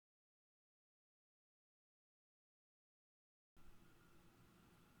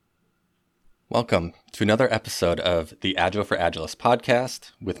Welcome to another episode of the Agile for Agilists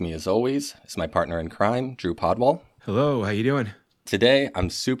podcast. With me, as always, is my partner in crime, Drew Podwell. Hello, how you doing? Today, I'm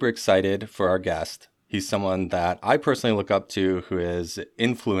super excited for our guest. He's someone that I personally look up to who has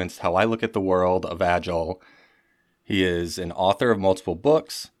influenced how I look at the world of Agile. He is an author of multiple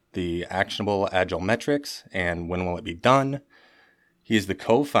books, the Actionable Agile Metrics and When Will It Be Done? He is the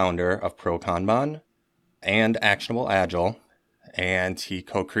co-founder of ProKanban and Actionable Agile, and he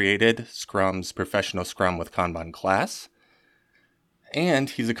co-created Scrum's Professional Scrum with Kanban class. And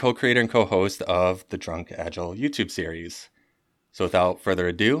he's a co-creator and co-host of the Drunk Agile YouTube series. So without further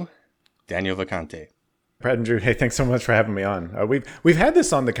ado, Daniel Vacanti. Brad and Drew, hey, thanks so much for having me on. We've had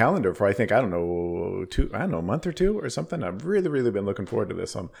this on the calendar for a month or two or something. I've really been looking forward to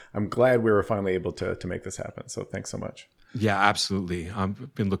this. I'm glad we were finally able to make this happen. So thanks so much. Yeah, absolutely.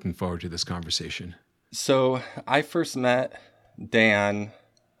 I've been looking forward to this conversation. So I first met Dan,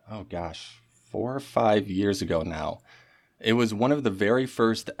 4 or 5 years ago now. It was one of the very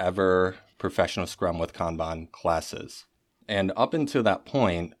first ever professional Scrum with Kanban classes. And up until that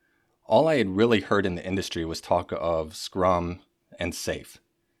point, all I had really heard in the industry was talk of Scrum and SAFe.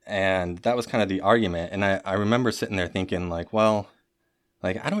 And that was kind of the argument. And I remember sitting there thinking I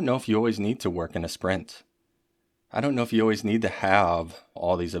don't know if you always need to work in a sprint. I don't know if you always need to have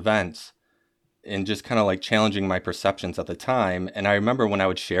all these events. And just kind of challenging my perceptions at the time. And I remember when I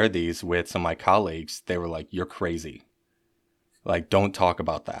would share these with some of my colleagues, they were like, "You're crazy. Don't talk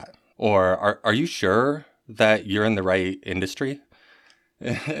about that." Or are you sure that you're in the right industry?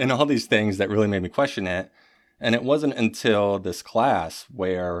 And all these things that really made me question it. And it wasn't until this class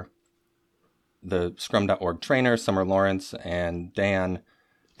where the Scrum.org trainer, Summer Lawrence, and Dan,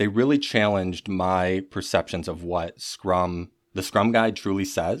 they really challenged my perceptions of what the Scrum Guide truly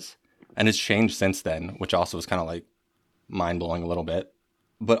says. And it's changed since then, which also was kind of mind-blowing a little bit.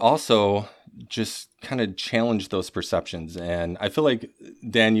 But also just kind of challenged those perceptions. And I feel like,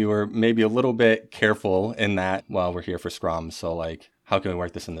 Dan, you were maybe a little bit careful in that, well, we're here for Scrum, so how can we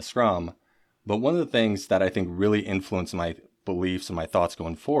work this in the Scrum? But one of the things that I think really influenced my beliefs and my thoughts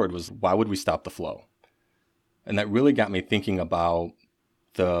going forward was, why would we stop the flow? And that really got me thinking about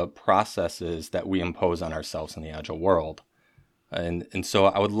the processes that we impose on ourselves in the Agile world. And so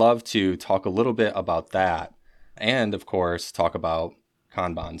I would love to talk a little bit about that, and of course talk about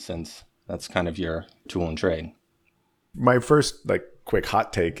Kanban, since that's kind of your tool and trade. My first quick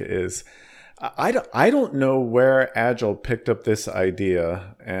hot take is I don't know where Agile picked up this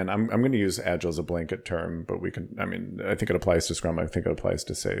idea, and I'm going to use Agile as a blanket term, but I think it applies to Scrum. I think it applies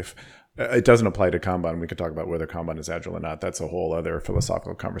to SAFe. It doesn't apply to Kanban. We could talk about whether Kanban is Agile or not. That's a whole other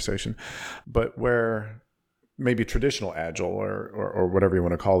philosophical conversation. But where maybe traditional Agile or whatever you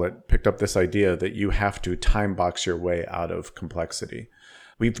want to call it picked up this idea that you have to time box your way out of complexity.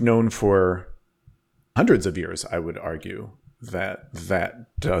 We've known for hundreds of years, I would argue, that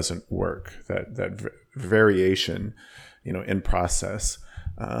doesn't work. That variation, in process,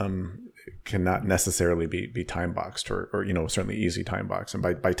 cannot necessarily be time boxed or certainly easy time box. And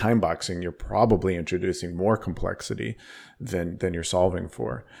by time boxing, you're probably introducing more complexity than you're solving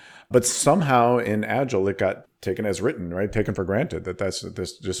for. But somehow in Agile, it got taken as written, right? Taken for granted that's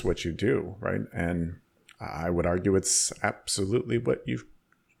just what you do, right? And I would argue it's absolutely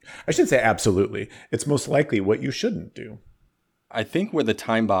I shouldn't say absolutely. It's most likely what you shouldn't do. I think where the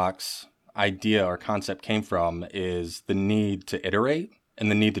time box idea or concept came from is the need to iterate and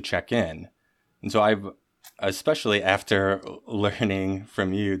the need to check in. And so I've, especially after learning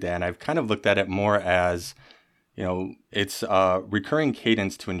from you, Dan, I've kind of looked at it more as, it's a recurring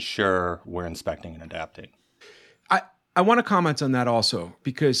cadence to ensure we're inspecting and adapting. I want to comment on that also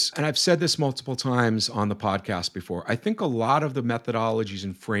because, and I've said this multiple times on the podcast before, I think a lot of the methodologies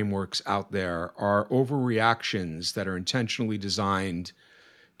and frameworks out there are overreactions that are intentionally designed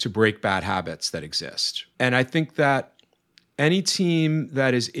to break bad habits that exist. And I think that any team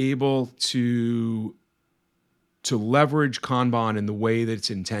that is able to leverage Kanban in the way that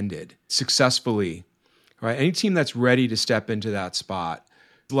it's intended successfully, right? Any team that's ready to step into that spot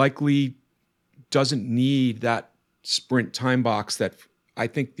likely doesn't need that sprint time box. That I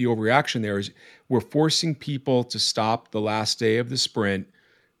think the overreaction there is we're forcing people to stop the last day of the sprint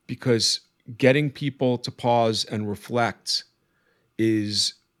because getting people to pause and reflect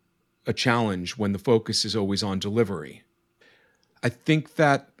is a challenge when the focus is always on delivery. I think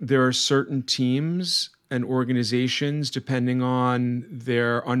that there are certain teams and organizations, depending on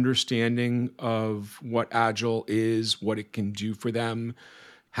their understanding of what Agile is, what it can do for them,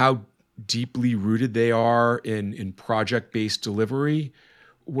 how deeply rooted they are in project-based delivery,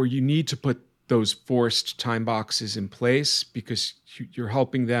 where you need to put those forced time boxes in place because you're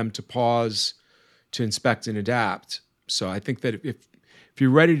helping them to pause to inspect and adapt. So I think that if you're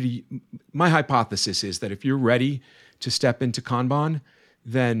ready to, my hypothesis is that if you're ready to step into Kanban,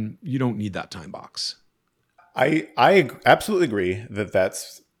 then you don't need that time box. I absolutely agree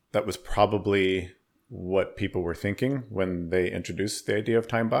that was probably what people were thinking when they introduced the idea of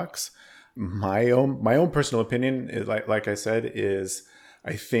time box. My own personal opinion is, like I said, is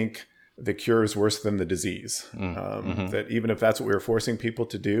I think the cure is worse than the disease. That even if that's what we were forcing people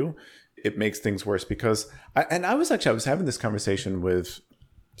to do, it makes things worse. Because I was having this conversation with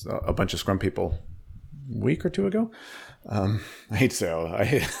a bunch of Scrum people a week or two ago. I hate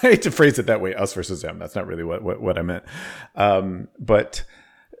to phrase it that way, us versus them. That's not really what I meant. But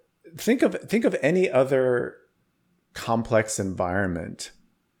think of any other complex environment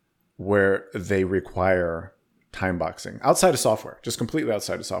where they require time boxing outside of software, just completely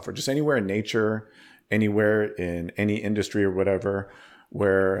outside of software, just anywhere in nature, anywhere in any industry or whatever,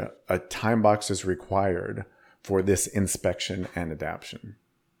 where a time box is required for this inspection and adaptation.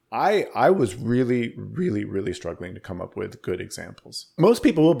 I was really, really, really struggling to come up with good examples. Most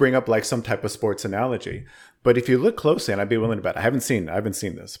people will bring up like some type of sports analogy, but if you look closely, and I'd be willing to bet, I haven't seen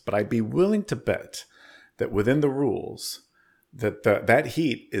this, but I'd be willing to bet that within the rules, that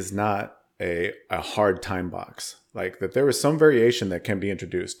heat is not a hard time box. Like that there is some variation that can be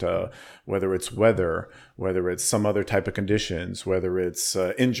introduced, whether it's weather, whether it's some other type of conditions, whether it's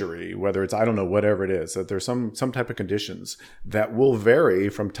injury, whether it's, I don't know, whatever it is, that there's some type of conditions that will vary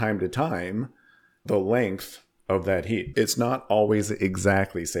from time to time the length of that heat. It's not always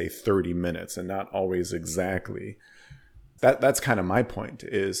exactly, say, 30 minutes and not always exactly. That's kind of my point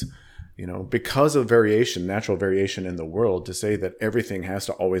is, because of variation, natural variation in the world, to say that everything has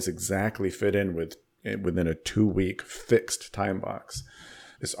to always exactly fit in within a 2-week fixed time box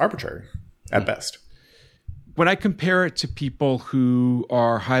is arbitrary at best. When I compare it to people who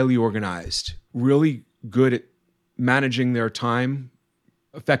are highly organized, really good at managing their time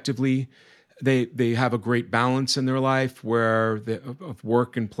effectively, they have a great balance in their life of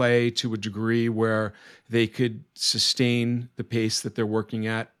work and play to a degree where they could sustain the pace that they're working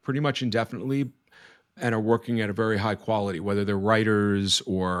at pretty much indefinitely and are working at a very high quality, whether they're writers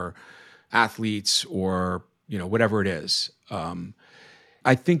or athletes or whatever it is.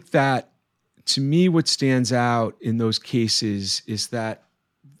 I think that to me what stands out in those cases is that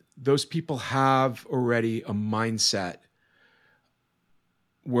those people have already a mindset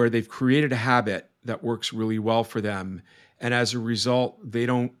where they've created a habit that works really well for them, and as a result they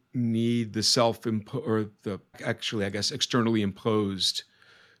don't need the externally imposed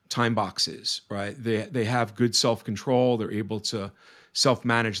time boxes, right? They have good self-control. They're able to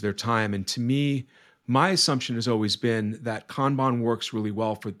self-manage their time. And to me, my assumption has always been that Kanban works really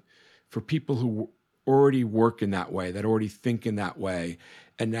well for people who already work in that way, that already think in that way.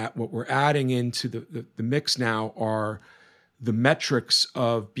 And that what we're adding into the mix now are the metrics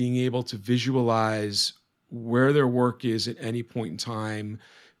of being able to visualize where their work is at any point in time,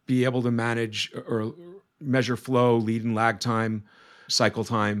 be able to manage or measure flow, lead and lag time, cycle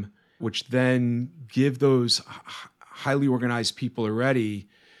time, which then give those highly organized people already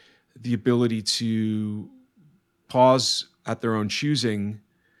the ability to pause at their own choosing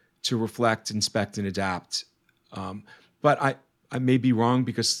to reflect, inspect, and adapt. But I may be wrong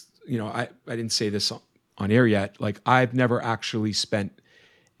because, I didn't say this on air yet. Like, I've never actually spent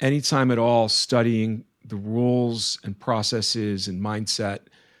any time at all studying the rules and processes and mindset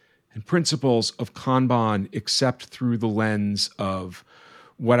and principles of Kanban except through the lens of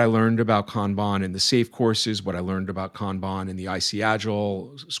what I learned about Kanban in the SAFe courses, what I learned about Kanban in the IC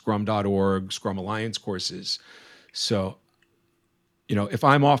Agile, Scrum.org, Scrum Alliance courses. So, if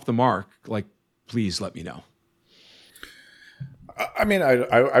I'm off the mark, please let me know. I mean,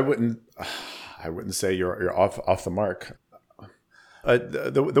 I wouldn't say you're off the mark.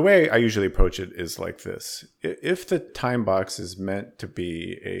 The way I usually approach it is like this. If the time box is meant to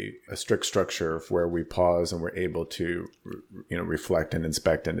be a strict structure where we pause and we're able to, reflect and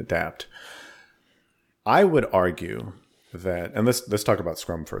inspect and adapt, I would argue that, and let's talk about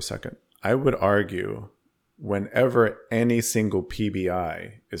Scrum for a second. I would argue whenever any single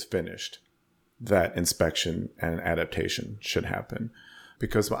PBI is finished, that inspection and adaptation should happen.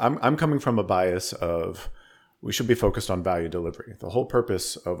 Because I'm coming from a bias of we should be focused on value delivery. The whole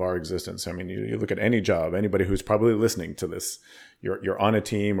purpose of our existence. I mean, you look at any job, anybody who's probably listening to this, you're on a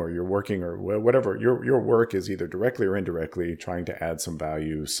team or you're working or whatever, your work is either directly or indirectly trying to add some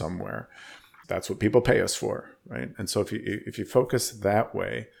value somewhere. That's what people pay us for, right? And so if you focus that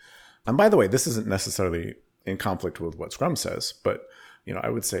way, and by the way, this isn't necessarily in conflict with what Scrum says, but I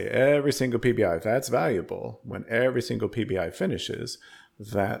would say every single PBI, if that's valuable, when every single PBI finishes,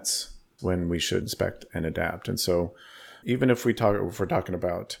 that's when we should inspect and adapt. And so even if we're talking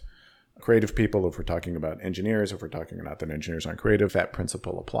about creative people, if we're talking about engineers, if we're talking about that engineers aren't creative, that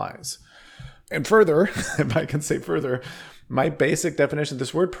principle applies. And further, if I can say further, my basic definition,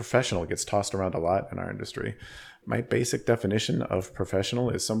 this word professional gets tossed around a lot in our industry. My basic definition of professional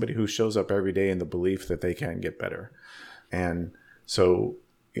is somebody who shows up every day in the belief that they can get better. And so,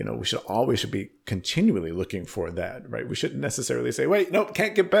 we should be continually looking for that, right? We shouldn't necessarily say, wait, no,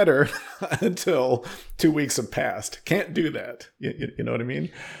 can't get better until 2 weeks have passed. Can't do that. You know what I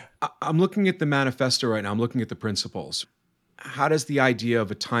mean? I'm looking at the manifesto right now. I'm looking at the principles. How does the idea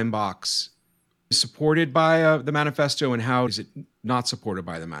of a time box supported by the manifesto, and how is it not supported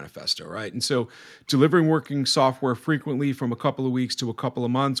by the manifesto, right? And so delivering working software frequently from a couple of weeks to a couple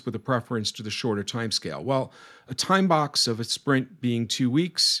of months with a preference to the shorter time scale. Well, a time box of a sprint being 2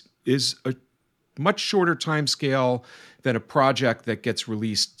 weeks is a much shorter time scale than a project that gets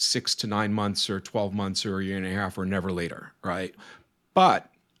released 6 to 9 months or 12 months or a year and a half or never later, right? But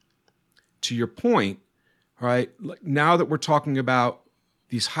to your point, right, now that we're talking about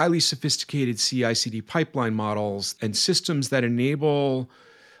these highly sophisticated CI/CD pipeline models and systems that enable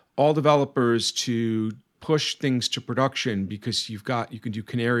all developers to push things to production, because you can do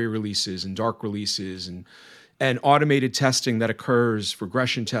canary releases and dark releases and automated testing that occurs,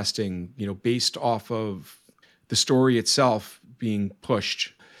 regression testing, based off of the story itself being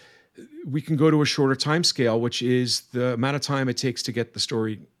pushed. We can go to a shorter time scale, which is the amount of time it takes to get the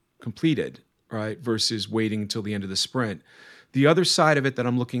story completed, right? Versus waiting until the end of the sprint. The other side of it that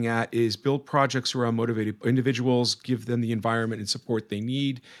I'm looking at is build projects around motivated individuals, give them the environment and support they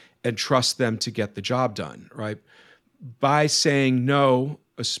need, and trust them to get the job done, right? By saying, no,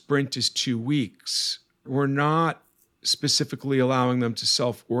 a sprint is 2 weeks, we're not specifically allowing them to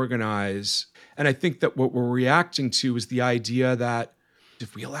self-organize. And I think that what we're reacting to is the idea that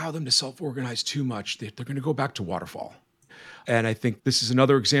if we allow them to self-organize too much, they're going to go back to waterfall. And I think this is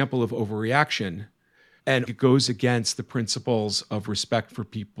another example of overreaction. And it goes against the principles of respect for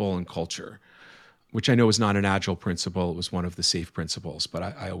people and culture, which I know is not an agile principle. It was one of the SAFe principles, but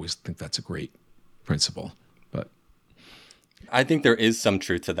I always think that's a great principle. But I think there is some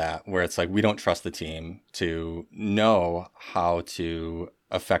truth to that, where it's like we don't trust the team to know how to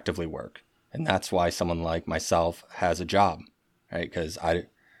effectively work. And that's why someone like myself has a job, right? Because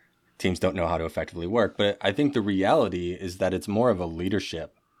teams don't know how to effectively work. But I think the reality is that it's more of a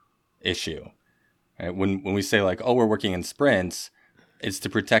leadership issue. Right? When we say like, oh, we're working in sprints, it's to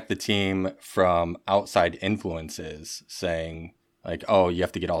protect the team from outside influences saying like, oh, you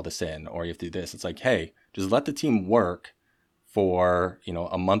have to get all this in or you have to do this. It's like, hey, just let the team work for,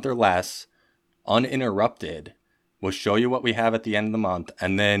 a month or less, uninterrupted. We'll show you what we have at the end of the month.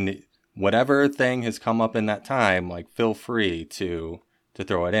 And then whatever thing has come up in that time, like feel free to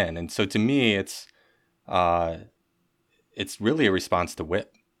throw it in. And so to me, it's really a response to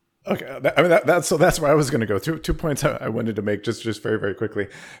WIP. Okay, that's where I was going to go. Two points I wanted to make just very, very quickly.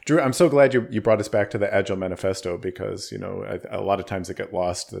 Drew, I'm so glad you brought us back to the Agile Manifesto, because a lot of times it get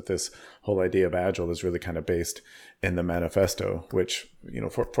lost that this whole idea of Agile is really kind of based in the manifesto, which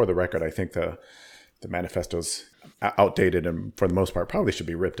for the record, I think the manifesto's outdated and for the most part probably should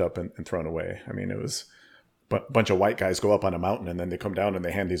be ripped up and thrown away. I mean, it was a bunch of white guys go up on a mountain and then they come down and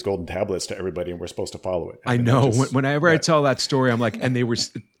they hand these golden tablets to everybody and we're supposed to follow it. I know. Whenever I tell that story, I'm like, and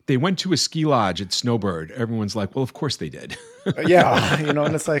they went to a ski lodge at Snowbird. Everyone's like, well, of course they did. Yeah. And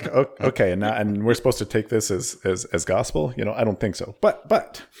it's like, okay. And we're supposed to take this as gospel. I don't think so.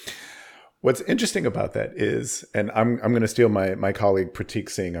 But what's interesting about that is, and I'm going to steal my colleague Pratik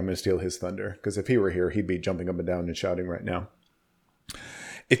Singh. I'm going to steal his thunder, because if he were here, he'd be jumping up and down and shouting right now.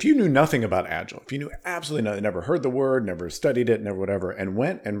 If you knew nothing about Agile, if you knew absolutely nothing, never heard the word, never studied it, never whatever, and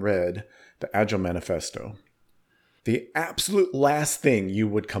went and read the Agile Manifesto, the absolute last thing you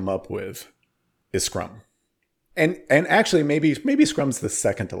would come up with is Scrum. And actually, maybe Scrum's the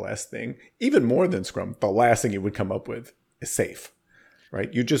second to last thing. Even more than Scrum, the last thing you would come up with is SAFe,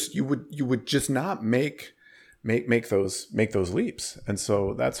 right? You would just not make those leaps. And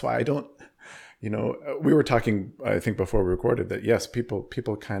so that's why I don't. We were talking, I think, before we recorded that, yes,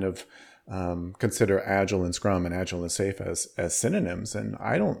 people kind of consider Agile and Scrum and Agile and SAFe as synonyms, and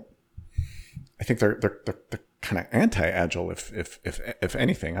I think they're kind of anti-Agile, if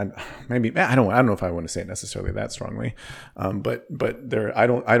anything. I don't know if I want to say it necessarily that strongly, but I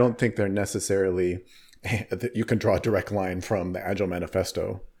don't think they're necessarily that you can draw a direct line from the Agile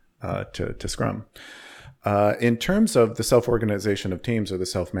Manifesto to Scrum. In terms of the self-organization of teams or the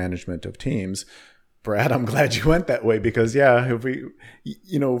self-management of teams, Brad, I'm glad you went that way, because if we,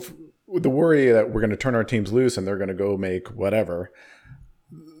 the worry that we're going to turn our teams loose and they're going to go make whatever,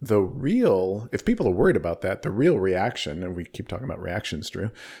 if people are worried about that, the real reaction, and we keep talking about reactions,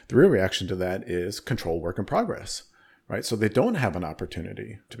 Drew, the real reaction to that is control work in progress, right? So they don't have an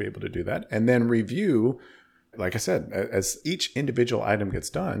opportunity to be able to do that. And then review, like I said, as each individual item gets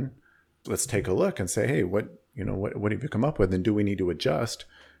done, let's take a look and say, hey, what have you come up with? And do we need to adjust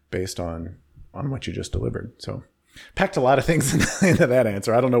based on what you just delivered? So packed a lot of things into that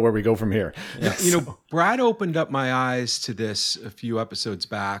answer. I don't know where we go from here. Yeah. Brad opened up my eyes to this a few episodes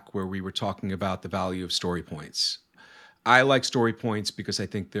back where we were talking about the value of story points. I like story points because I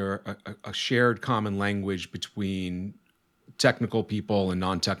think they're a shared common language between technical people and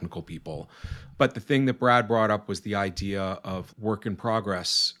non-technical people. But the thing that Brad brought up was the idea of work in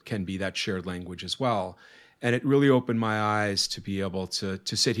progress can be that shared language as well. And it really opened my eyes to be able to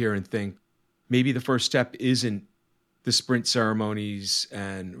sit here and think maybe the first step isn't the sprint ceremonies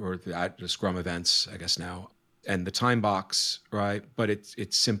or the Scrum events, I guess now, and the time box, right? But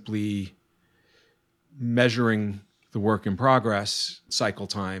it's simply measuring the work in progress, cycle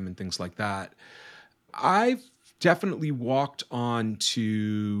time, and things like that. I've definitely walked on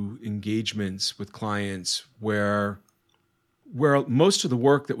to engagements with clients where most of the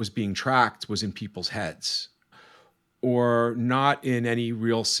work that was being tracked was in people's heads or not in any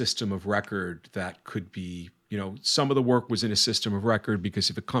real system of record that could be, some of the work was in a system of record because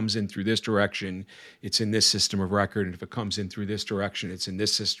if it comes in through this direction, it's in this system of record. And if it comes in through this direction, it's in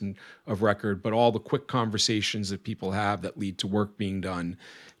this system of record. But all the quick conversations that people have that lead to work being done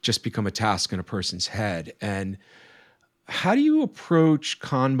just become a task in a person's head. And how do you approach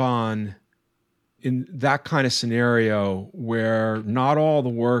Kanban in that kind of scenario where not all the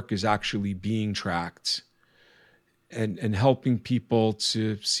work is actually being tracked and helping people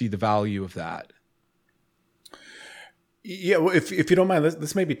to see the value of that? Yeah, well, if you don't mind,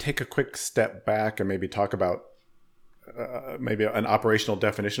 let's maybe take a quick step back and maybe talk about maybe an operational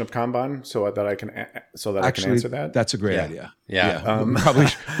definition of Kanban, so that I can answer that. That's a great idea. Yeah.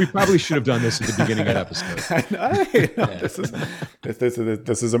 We probably should have done this at the beginning of the episode.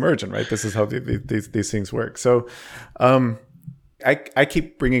 This is emergent, right? This is how these things work. So, I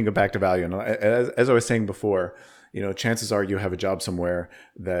keep bringing it back to value, and as I was saying before, chances are you have a job somewhere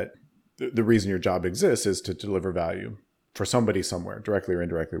that the reason your job exists is to deliver value for somebody somewhere, directly or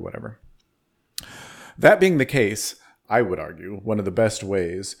indirectly, whatever. That being the case, I would argue one of the best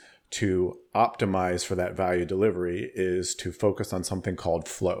ways to optimize for that value delivery is to focus on something called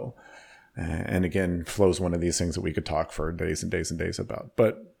flow. And again, flow is one of these things that we could talk for days and days and days about.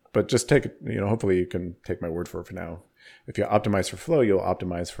 But just take it, hopefully you can take my word for it for now. If you optimize for flow, you'll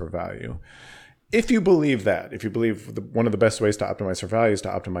optimize for value. If you believe one of the best ways to optimize for value is to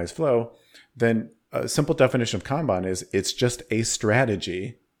optimize flow, then a simple definition of Kanban is it's just a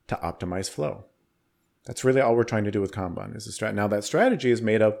strategy to optimize flow. That's really all we're trying to do with Kanban is a strategy. Now that strategy is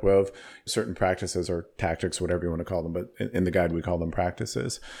made up of certain practices or tactics, whatever you want to call them, but in the guide we call them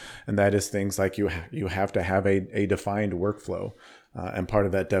practices. And that is things like you have to have a defined workflow. And part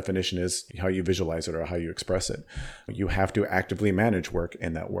of that definition is how you visualize it or how you express it. You have to actively manage work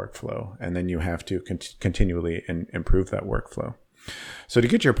in that workflow, and then you have to continually improve that workflow. So to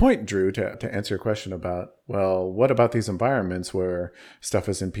get your point, Drew, to answer your question about, well, what about these environments where stuff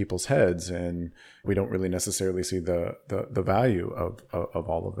is in people's heads and we don't really necessarily see the value of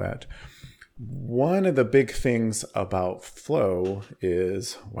all of that? One of the big things about flow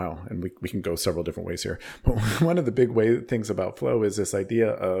is, and we can go several different ways here, but one of the big things about flow is this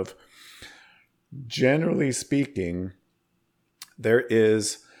idea of, generally speaking, there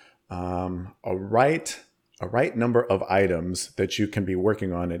is a right number of items that you can be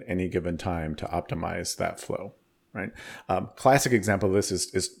working on at any given time to optimize that flow. Right. Classic example of this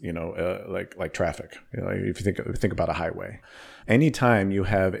is like traffic. If you think about a highway, anytime you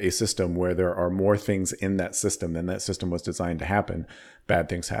have a system where there are more things in that system than that system was designed to happen, bad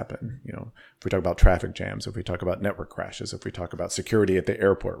things happen. If we talk about traffic jams, if we talk about network crashes, if we talk about security at the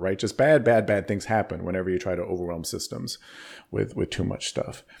airport, right? Just bad things happen whenever you try to overwhelm systems with too much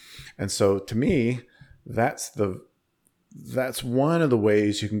stuff. And so to me, that's one of the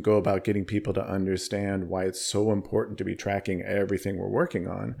ways you can go about getting people to understand why it's so important to be tracking everything we're working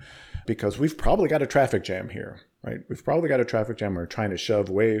on, because we've probably got a traffic jam here, right? We've probably got a traffic jam. We're trying to shove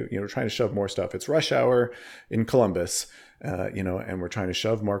more stuff. It's rush hour in Columbus, and we're trying to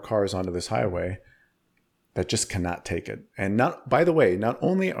shove more cars onto this highway that just cannot take it. And by the way, not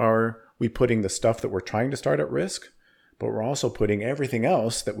only are we putting the stuff that we're trying to start at risk, but we're also putting everything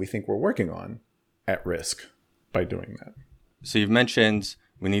else that we think we're working on at risk by doing that. So you've mentioned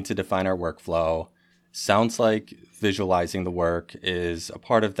we need to define our workflow. Sounds like visualizing the work is a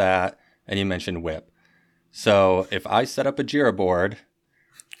part of that. And you mentioned WIP. So if I set up a Jira board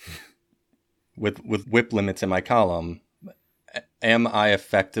with WIP limits in my column, am I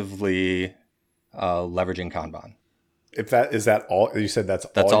effectively leveraging Kanban? If that is that all you said, that's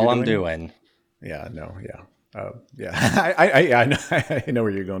all you're I'm doing. Yeah, no, yeah. I know, I know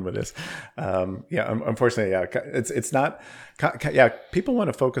where you're going with this. Unfortunately, it's not. People want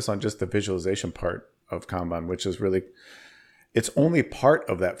to focus on just the visualization part of Kanban, which is really, it's only part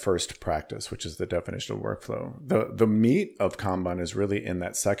of that first practice, which is the definition of workflow. The meat of Kanban is really in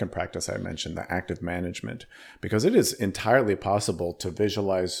that second practice I mentioned, the active management, because it is entirely possible to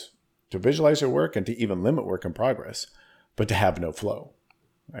visualize your work and to even limit work in progress, but to have no flow,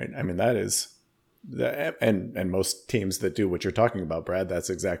 right? I mean, that is. And most teams that do what you're talking about, Brad, that's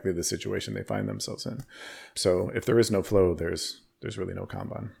exactly the situation they find themselves in. So if there is no flow, there's really no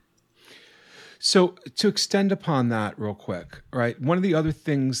Kanban. So to extend upon that real quick, right? One of the other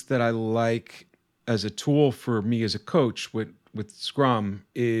things that I like as a tool for me as a coach with Scrum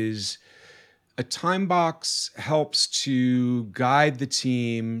is a time box helps to guide the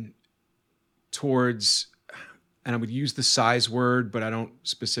team towards, and I would use the size word, but I don't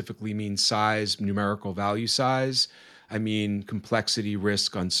specifically mean size, numerical value size. I mean complexity,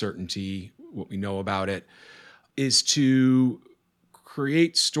 risk, uncertainty, what we know about it, is to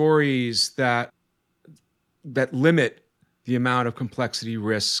create stories that limit the amount of complexity,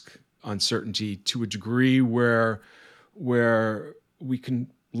 risk, uncertainty to a degree where we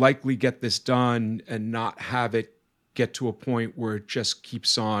can likely get this done and not have it get to a point where it just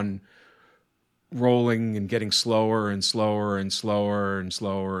keeps on rolling and getting slower and slower and slower and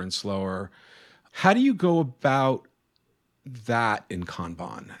slower and slower. How do you go about that in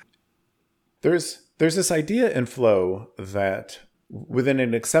Kanban? There's this idea in flow that within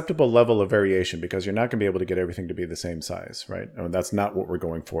an acceptable level of variation, because you're not going to be able to get everything to be the same size, right? I mean, that's not what we're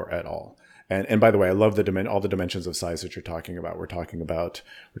going for at all. And by the way, I love all the dimensions of size that you're talking about. We're talking about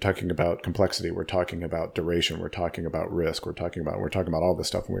complexity. We're talking about duration. We're talking about risk. We're talking about all this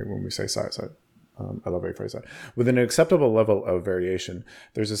stuff when we say size. I love how you phrase that. Within an acceptable level of variation,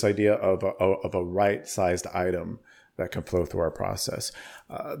 there's this idea of a right-sized item that can flow through our process.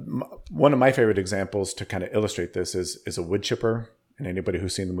 One of my favorite examples to kind of illustrate this is a wood chipper. And anybody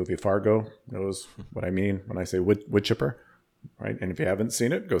who's seen the movie Fargo knows what I mean when I say wood chipper, right? And if you haven't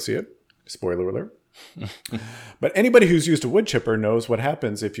seen it, go see it. Spoiler alert. But anybody who's used a wood chipper knows what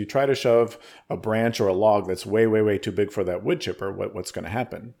happens if you try to shove a branch or a log that's way, way, way too big for that wood chipper. What's going to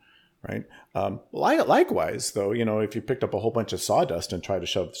happen? Right. Likewise, though, if you picked up a whole bunch of sawdust and tried to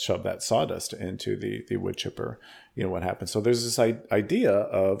shove that sawdust into the wood chipper, what happens. So there's this idea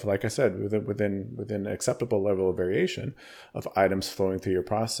of, like I said, within an acceptable level of variation of items flowing through your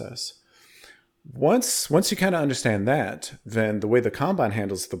process. Once you kind of understand that, then the way the Kanban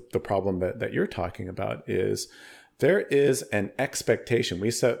handles the problem that you're talking about is there is an expectation.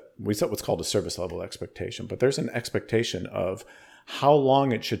 We set what's called a service level expectation, but there's an expectation of how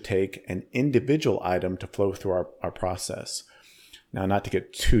long it should take an individual item to flow through our process. Now, not to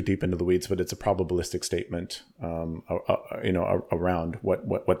get too deep into the weeds, but it's a probabilistic statement, around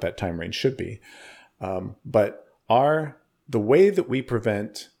what that time range should be. But the way that we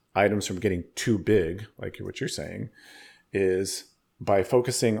prevent items from getting too big, like what you're saying, is by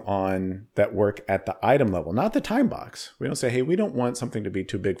focusing on that work at the item level, not the time box. We don't say, hey, we don't want something to be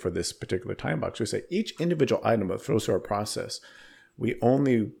too big for this particular time box. We say each individual item that flows through our process, we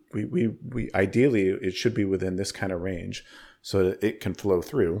ideally it should be within this kind of range so that it can flow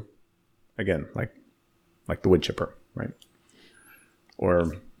through, again, like the wood chipper, right?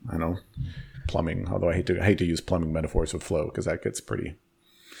 Or I don't know, plumbing, although I hate to use plumbing metaphors with flow because that gets pretty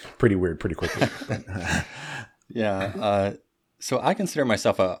weird pretty quickly. Yeah. So I consider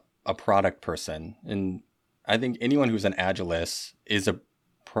myself a product person, and I think anyone who's an agilist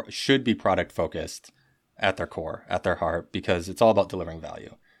should be product focused at their core, at their heart, because it's all about delivering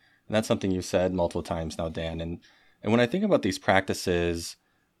value. And that's something you've said multiple times now, Dan. And when I think about these practices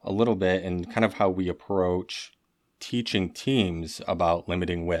a little bit and kind of how we approach teaching teams about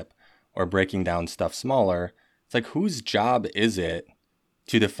limiting WIP or breaking down stuff smaller, it's like, whose job is it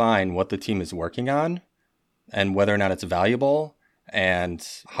to define what the team is working on and whether or not it's valuable and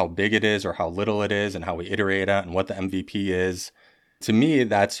how big it is or how little it is and how we iterate it and what the MVP is? To me,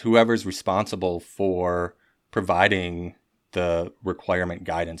 that's whoever's responsible for providing the requirement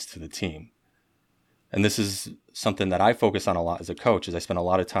guidance to the team. And this is something that I focus on a lot as a coach, is I spend a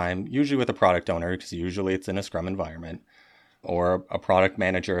lot of time usually with a product owner, because usually it's in a Scrum environment, or a product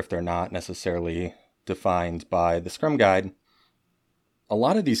manager if they're not necessarily defined by the Scrum guide. A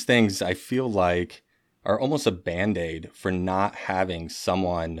lot of these things I feel like are almost a Band-Aid for not having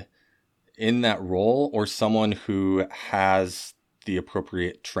someone in that role or someone who has the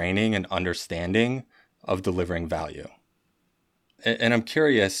appropriate training and understanding of delivering value. And I'm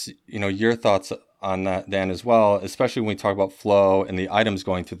curious, your thoughts on that, Dan, as well, especially when we talk about flow and the items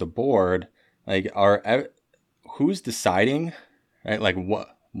going through the board. Like, who's deciding, right? Like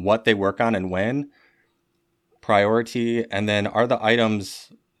what they work on and when, priority, and then are the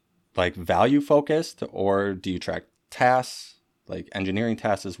items like value focused, or do you track tasks, like engineering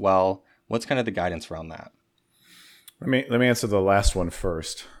tasks as well? What's kind of the guidance around that? Let me answer the last one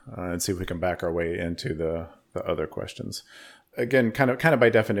first, and see if we can back our way into the other questions. Again, kind of by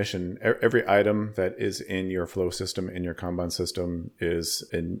definition, every item that is in your flow system, in your Kanban system, is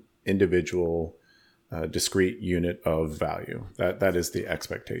an individual, discrete unit of value. That is the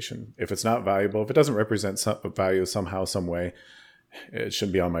expectation. If it's not valuable, if it doesn't represent some value somehow, some way, it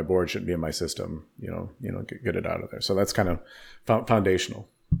shouldn't be on my board, shouldn't be in my system. Get it out of there. So that's kind of foundational.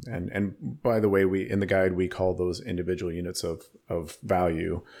 And by the way, in the guide, we call those individual units of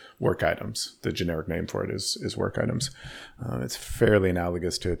value work items. The generic name for it is work items. It's fairly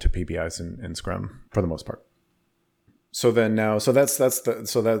analogous to PBIs in Scrum for the most part. So that's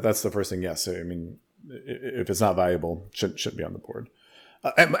the first thing. Yes, I mean, if it's not valuable, shouldn't be on the board.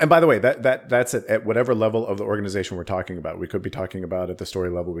 And by the way, that's at whatever level of the organization we're talking about. We could be talking about at the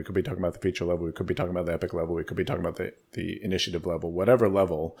story level. We could be talking about the feature level. We could be talking about the epic level. We could be talking about the initiative level, whatever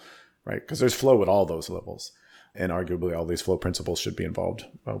level, right? Because there's flow at all those levels. And arguably all these flow principles should be involved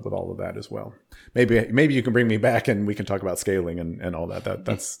with all of that as well. Maybe you can bring me back and we can talk about scaling and all that.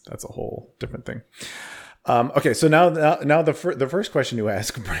 That's a whole different thing. Okay, so now the first question you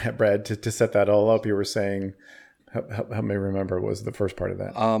asked, Brad, to set that all up, you were saying, help me remember, what was the first part of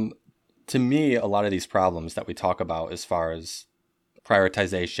that? To me, a lot of these problems that we talk about as far as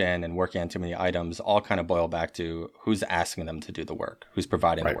prioritization and working on too many items all kind of boil back to who's asking them to do the work, who's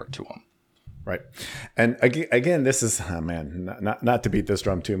providing the work to them. Right. And again, this is, not to beat this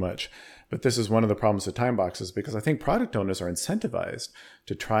drum too much, but this is one of the problems with time boxes, because I think product owners are incentivized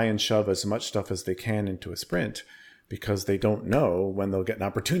to try and shove as much stuff as they can into a sprint, because they don't know when they'll get an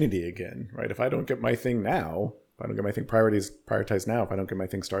opportunity again, right? If I don't get my thing now, if I don't get my thing prioritized now, if I don't get my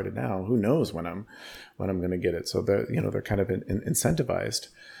thing started now, who knows when I'm going to get it? So they're kind of incentivized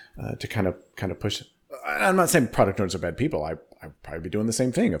to kind of push. I'm not saying product owners are bad people. I'd probably be doing the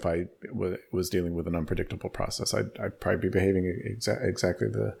same thing if I was dealing with an unpredictable process. I'd probably be behaving exactly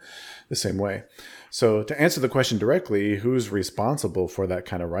the same way. So to answer the question directly, who's responsible for that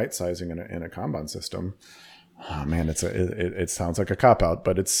kind of right sizing in a Kanban system? Oh man, it sounds like a cop out,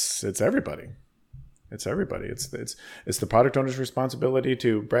 but it's everybody. It's everybody. It's the product owner's responsibility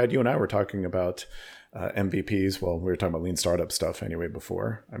to. Brad, you and I were talking about MVPs. Well, we were talking about lean startup stuff anyway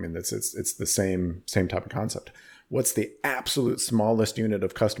before. I mean, it's the same type of concept. What's the absolute smallest unit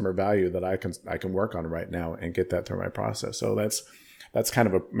of customer value that I can work on right now and get that through my process? So that's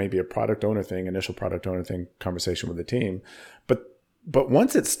kind of maybe a product owner thing, initial product owner thing, conversation with the team. But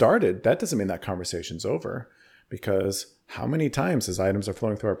once it's started, that doesn't mean that conversation's over, because how many times as items are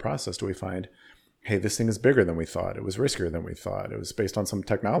flowing through our process do we find, hey, this thing is bigger than we thought. It was riskier than we thought. It was based on some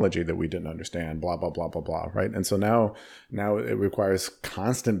technology that we didn't understand, blah, blah, blah, blah, blah, right? And so now it requires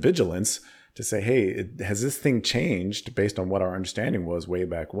constant vigilance to say, hey, has this thing changed based on what our understanding was way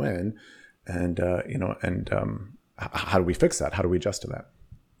back when? And, how do we fix that? How do we adjust to that?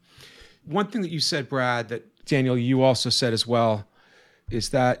 One thing that you said, Brad, that Daniel, you also said as well, is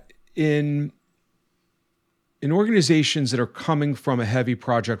that in organizations that are coming from a heavy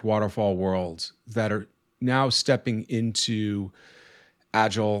project waterfall world, that are now stepping into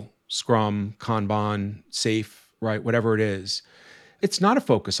Agile, Scrum, Kanban, Safe, right, whatever it is, it's not a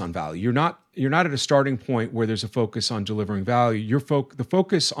focus on value. You're not at a starting point where there's a focus on delivering value. The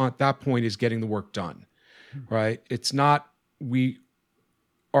focus at that point is getting the work done, right? It's not we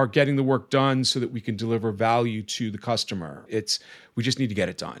are getting the work done so that we can deliver value to the customer. We just need to get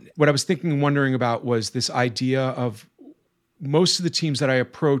it done. What I was thinking and wondering about was this idea of most of the teams that I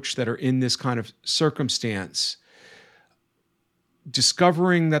approach that are in this kind of circumstance,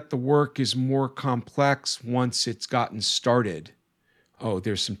 discovering that the work is more complex once it's gotten started. Oh,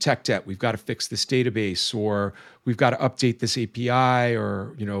 there's some tech debt. We've got to fix this database, or we've got to update this API,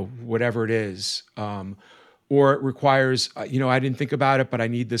 or whatever it is. Or it requires, I didn't think about it, but I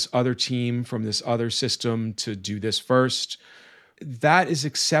need this other team from this other system to do this first. That is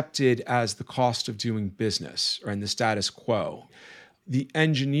accepted as the cost of doing business, or in the status quo. The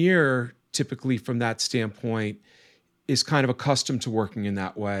engineer, typically from that standpoint, is kind of accustomed to working in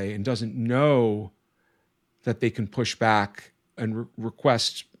that way and doesn't know that they can push back and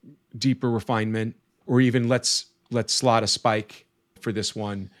request deeper refinement, or even let's slot a spike for this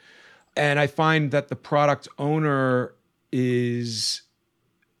one. And I find that the product owner is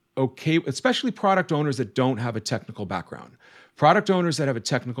okay, especially product owners that don't have a technical background. Product owners that have a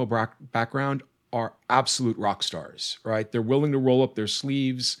technical background are absolute rock stars, right? They're willing to roll up their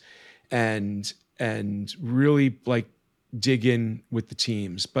sleeves and really like dig in with the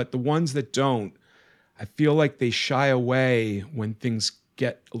teams. But the ones that don't, I feel like they shy away when things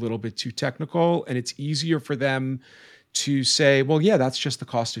get a little bit too technical, and it's easier for them to say, well, yeah, that's just the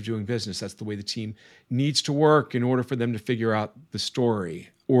cost of doing business. That's the way the team needs to work in order for them to figure out the story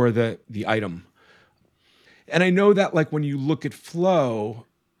or the item. And I know that like when you look at flow,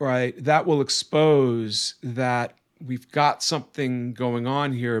 right, that will expose that we've got something going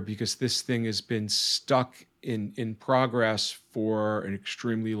on here because this thing has been stuck in progress for an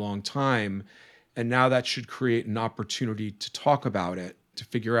extremely long time. And now that should create an opportunity to talk about it, to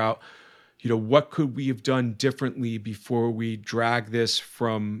figure out, what could we have done differently before we drag this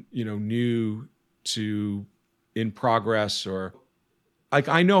from, new to in progress? Or like,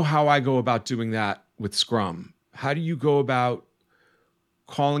 I know how I go about doing that with Scrum. How do you go about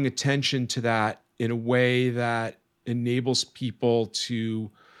calling attention to that in a way that enables people to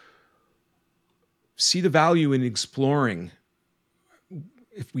see the value in exploring?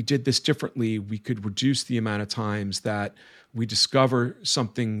 If we did this differently, we could reduce the amount of times that we discover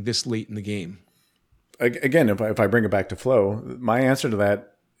something this late in the game. Again, if I bring it back to flow, my answer to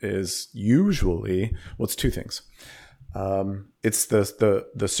that is usually, well, it's two things. It's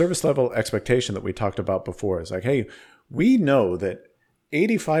the service level expectation that we talked about before. It's like, hey, we know that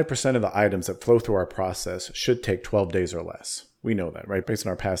 85% of the items that flow through our process should take 12 days or less. We know that, right? Based on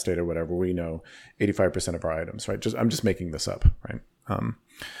our past data or whatever, we know 85% of our items, right? I'm just making this up, right?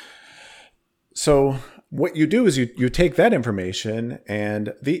 So what you do is you take that information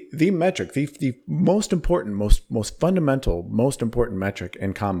and the metric, the most important, most fundamental, most important metric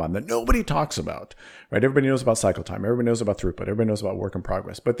in Kanban that nobody talks about, right? Everybody knows about cycle time. Everybody knows about throughput. Everybody knows about work in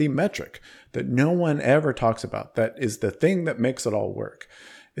progress. But the metric that no one ever talks about, that is the thing that makes it all work,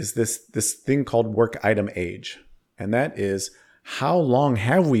 is this thing called work item age. And that is, how long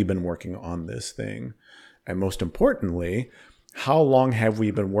have we been working on this thing? And most importantly, how long have we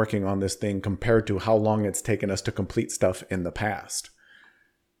been working on this thing compared to how long it's taken us to complete stuff in the past?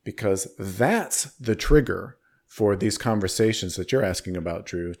 Because that's the trigger for these conversations that you're asking about,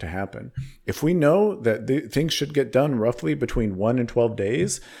 Drew, to happen. If we know that things should get done roughly between 1 and 12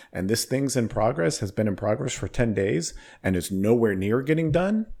 days, and this thing's in progress, has been in progress for 10 days, and is nowhere near getting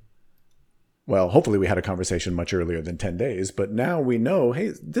done, well, hopefully we had a conversation much earlier than 10 days, but now we know,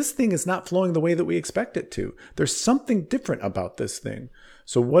 hey, this thing is not flowing the way that we expect it to. There's something different about this thing.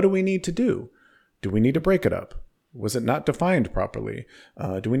 So what do we need to do? Do we need to break it up? Was it not defined properly?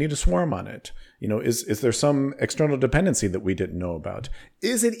 Do we need to swarm on it? Is there some external dependency that we didn't know about?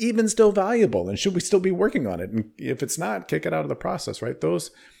 Is it even still valuable? And should we still be working on it? And if it's not, kick it out of the process, right?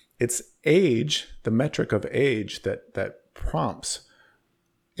 It's age, the metric of age that prompts,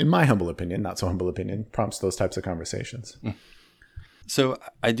 in my humble opinion, not so humble opinion, prompts those types of conversations. So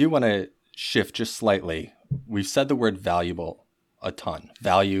I do want to shift just slightly. We've said the word valuable a ton.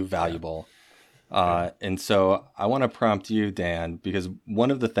 Valuable. And so I want to prompt you, Dan, because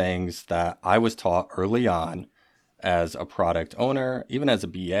one of the things that I was taught early on as a product owner, even as a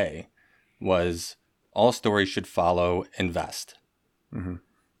BA, was all stories should follow invest. Mm-hmm.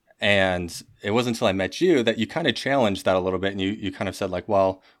 And it wasn't until I met you that you kind of challenged that a little bit. And you kind of said like,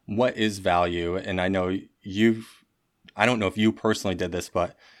 well, what is value? And I know I don't know if you personally did this,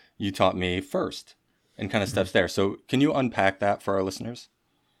 but you taught me first and kind of steps there. So can you unpack that for our listeners?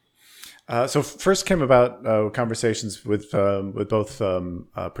 So first came about conversations with both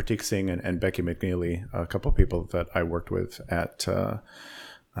Pratik Singh and Becky McNeely, a couple of people that I worked with at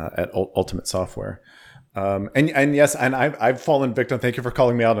Ultimate Software. And yes, and I've fallen victim. Thank you for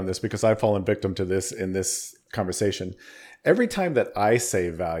calling me out on this, because I've fallen victim to this in this conversation. Every time that I say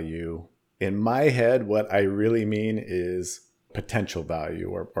value, in my head, what I really mean is potential value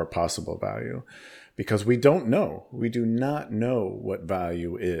or possible value, because we don't know. We do not know what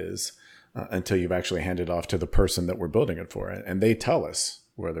value is until you've actually handed off to the person that we're building it for, and they tell us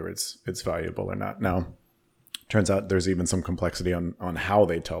whether it's valuable or not. Now, turns out there's even some complexity on how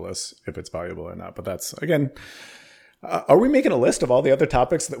they tell us if it's valuable or not. But that's, again, are we making a list of all the other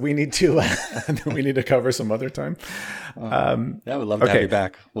topics that we need to cover some other time? Yeah, we'd love to have you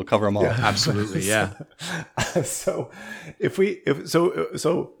back. We'll cover them all. Yeah, absolutely. Yeah. So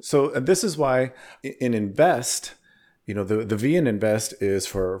and this is why in invest, the V in invest is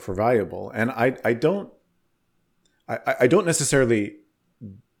for valuable. And I don't necessarily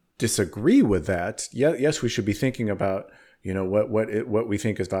disagree with that. Yes, we should be thinking about, what we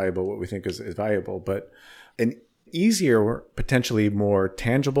think is valuable, what we think is valuable. But easier, potentially more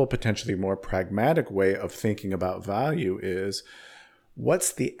tangible, potentially more pragmatic way of thinking about value is,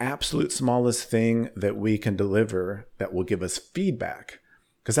 what's the absolute smallest thing that we can deliver that will give us feedback?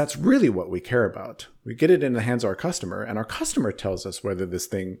 Because that's really what we care about. We get it in the hands of our customer, and our customer tells us whether this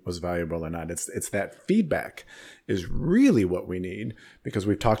thing was valuable or not. It's that feedback is really what we need, because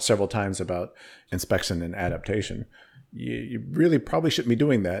we've talked several times about inspection and adaptation. You really probably shouldn't be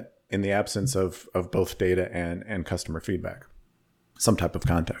doing that in the absence of both data and customer feedback, some type of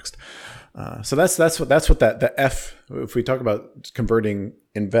context. So that's what the F, if we talk about converting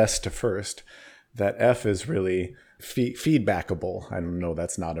invest to first, that F is really feedbackable. I don't know.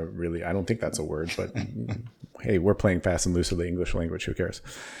 That's not I don't think that's a word, but hey, we're playing fast and loose with the English language. Who cares?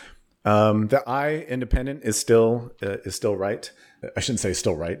 The I, independent, is still right. I shouldn't say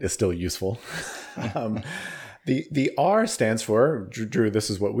still right. It's still useful. The R stands for, Drew, this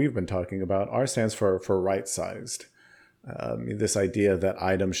is what we've been talking about. R stands for right-sized. This idea that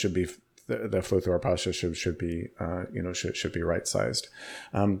items should be, the flow through our process should be right-sized.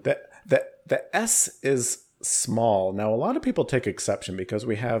 The S is small. Now, a lot of people take exception because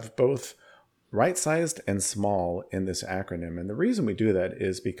we have both right-sized and small in this acronym. And the reason we do that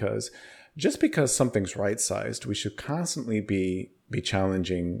is because just because something's right-sized, we should constantly be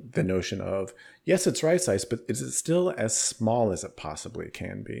challenging the notion of, yes, it's right-sized, but is it still as small as it possibly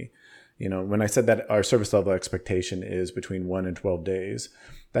can be? When I said that our service level expectation is between 1 and 12 days,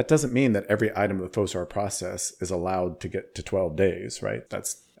 that doesn't mean that every item that flows through our process is allowed to get to 12 days, right?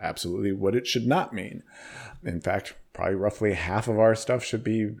 That's absolutely what it should not mean. In fact, probably roughly half of our stuff should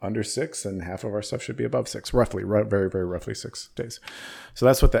be under 6 and half of our stuff should be above 6, roughly, very, very roughly 6 days. So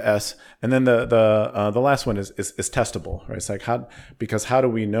that's what the S. And then the last one is testable, right? It's like, how do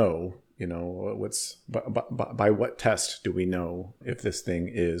we know, by what test do we know if this thing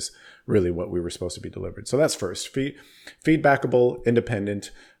is really what we were supposed to be delivered? So that's first. Feedbackable,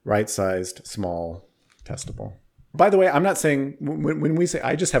 independent, right-sized, small, testable. By the way, I'm not saying, when we say,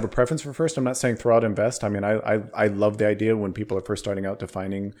 I just have a preference for first, I'm not saying throw out invest. I mean, I love the idea when people are first starting out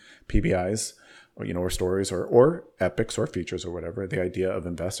defining PBIs or stories or epics or features or whatever, the idea of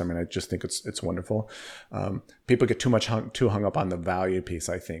invest. I mean, I just think it's wonderful. People get too hung up on the value piece,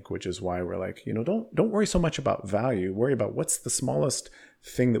 I think, which is why we're like, don't worry so much about value. Worry about what's the smallest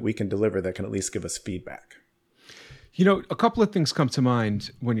thing that we can deliver that can at least give us feedback. A couple of things come to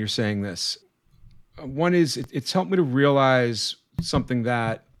mind when you're saying this. One is it's helped me to realize something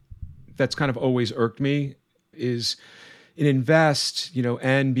that's kind of always irked me is in invest,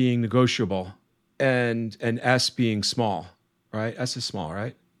 N being negotiable and S being small, right? S is small,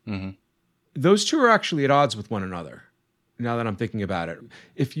 right? Mm-hmm. Those two are actually at odds with one another, now that I'm thinking about it.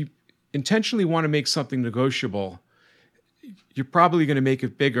 If you intentionally want to make something negotiable, you're probably going to make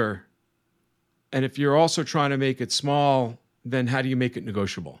it bigger. And if you're also trying to make it small, then how do you make it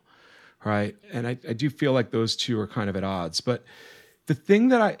negotiable? Right. And I do feel like those two are kind of at odds. But the thing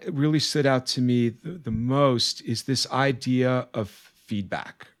that really stood out to me the most is this idea of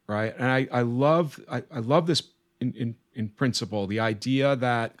feedback. Right. And I love this in principle, the idea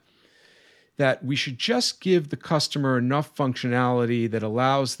that we should just give the customer enough functionality that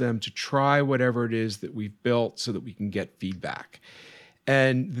allows them to try whatever it is that we've built so that we can get feedback.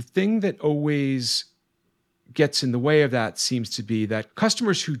 And the thing that always gets in the way of that seems to be that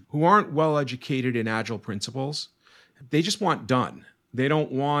customers who aren't well educated in agile principles, they just want done. They don't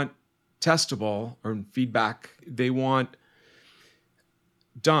want testable or feedback. They want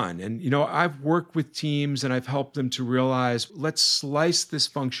done. And I've worked with teams and I've helped them to realize, let's slice this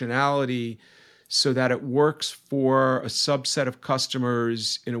functionality so that it works for a subset of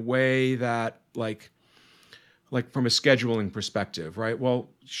customers in a way that like from a scheduling perspective, right? Well,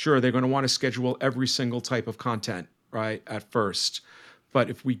 sure, they're going to want to schedule every single type of content, right, at first. But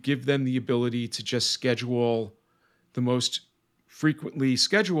if we give them the ability to just schedule the most frequently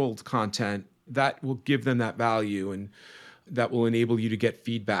scheduled content, that will give them that value and that will enable you to get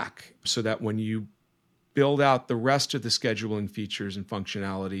feedback so that when you build out the rest of the scheduling features and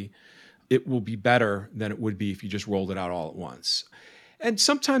functionality, it will be better than it would be if you just rolled it out all at once. And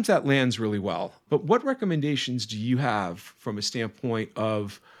sometimes that lands really well. But what recommendations do you have from a standpoint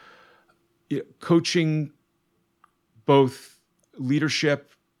of coaching both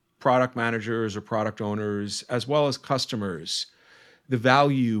leadership, product managers or product owners, as well as customers, the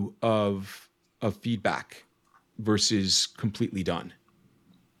value of feedback versus completely done?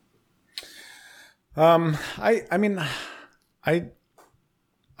 I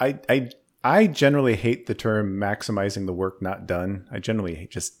I generally hate the term maximizing the work not done. I don't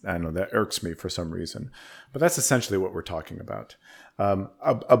know, that irks me for some reason. But that's essentially what we're talking about.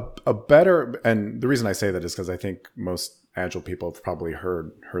 A better, and the reason I say that is because I think most Agile people have probably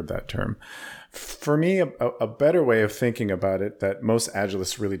heard that term. For me, a better way of thinking about it that most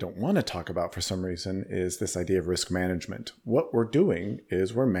Agilists really don't want to talk about for some reason is this idea of risk management. What we're doing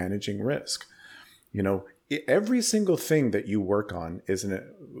is we're managing risk. Every single thing that you work on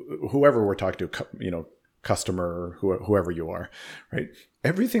whoever we're talking to, customer, whoever you are, right?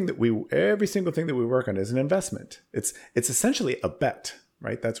 Every single thing that we work on is an investment. It's essentially a bet,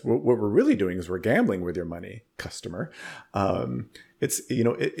 right? That's what we're really doing is we're gambling with your money, customer. It's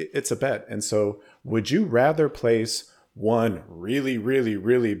a bet. And so would you rather place one really, really,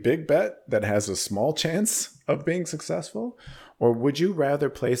 really big bet that has a small chance of being successful? Or would you rather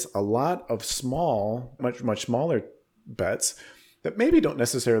place a lot of small, much, much smaller bets that maybe don't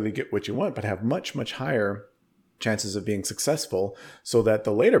necessarily get what you want, but have much, much higher chances of being successful so that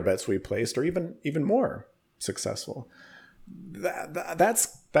the later bets we placed are even more successful?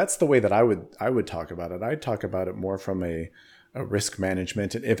 That's the way that I would talk about it. I'd talk about it more from a risk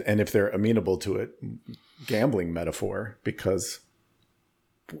management and if they're amenable to it, gambling metaphor, because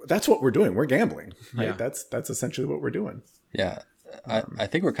that's what we're doing. We're gambling, right? Yeah. That's essentially what we're doing. Yeah. I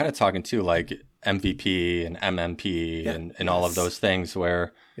think we're kind of talking too, like MVP and MMP and all of those things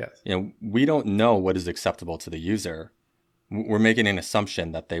where, we don't know what is acceptable to the user. We're making an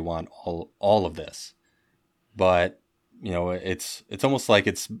assumption that they want all of this, but it's almost like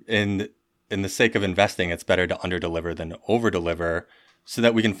it's in the sake of investing, it's better to underdeliver than overdeliver so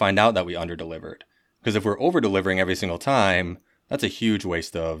that we can find out that we underdelivered. Because if we're overdelivering every single time, that's a huge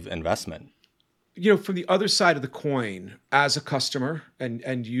waste of investment. From the other side of the coin, as a customer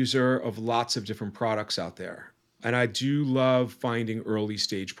and user of lots of different products out there, and I do love finding early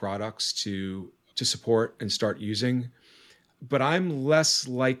stage products to support and start using, but I'm less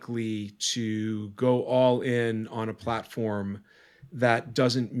likely to go all in on a platform that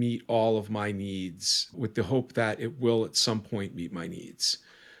doesn't meet all of my needs with the hope that it will at some point meet my needs.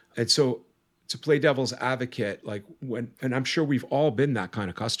 And so to play devil's advocate, and I'm sure we've all been that kind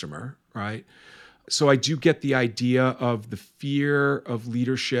of customer, right? So I do get the idea of the fear of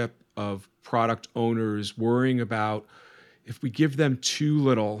leadership, of product owners worrying about if we give them too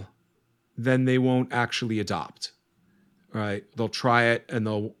little, then they won't actually adopt, right? They'll try it and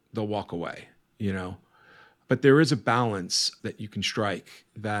they'll walk away, But there is a balance that you can strike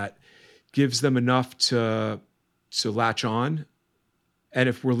that gives them enough to latch on. And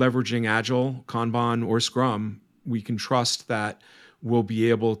if we're leveraging Agile, Kanban, or Scrum, we can trust that we'll be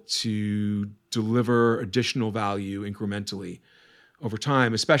able to deliver additional value incrementally over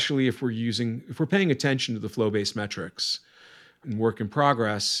time, especially if we're paying attention to the flow-based metrics and work in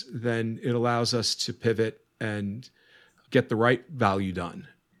progress, then it allows us to pivot and get the right value done.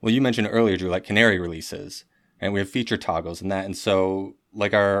 Well, you mentioned earlier, Drew, like canary releases, and we have feature toggles and that. And so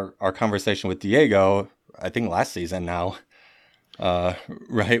like our conversation with Diego, I think last season now,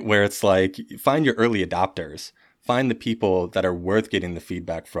 right, where it's like, find your early adopters. Find the people that are worth getting the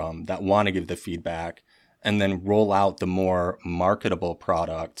feedback from, that want to give the feedback, and then roll out the more marketable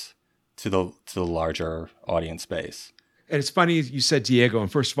product to the larger audience base. And it's funny you said Diego,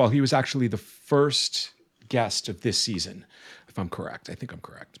 and first of all, he was actually the first guest of this season, if I'm correct. I think I'm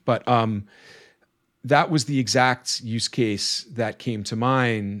correct. But that was the exact use case that came to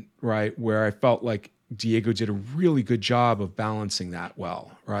mind, right, where I felt like Diego did a really good job of balancing that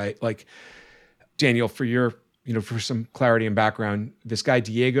well, right? Like, Daniel, for some clarity and background, this guy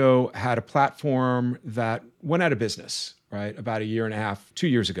Diego had a platform that went out of business, right, about 2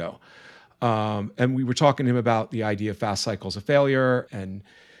 years ago. And we were talking to him about the idea of fast cycles of failure and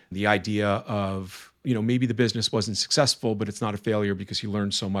the idea of, maybe the business wasn't successful, but it's not a failure because he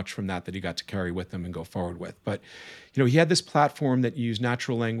learned so much from that he got to carry with him and go forward with. But, he had this platform that used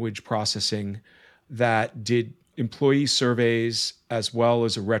natural language processing that did employee surveys as well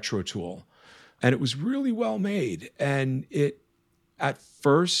as a retro tool. And it was really well made. And at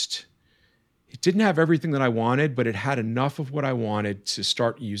first, it didn't have everything that I wanted, but it had enough of what I wanted to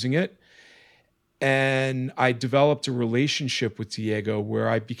start using it. And I developed a relationship with Diego where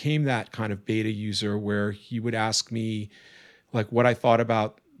I became that kind of beta user where he would ask me like what I thought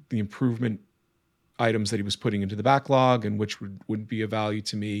about the improvement items that he was putting into the backlog and which would be of value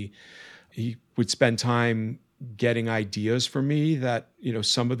to me. He would spend time getting ideas from me that,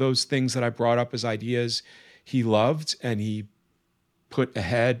 some of those things that I brought up as ideas, he loved and he put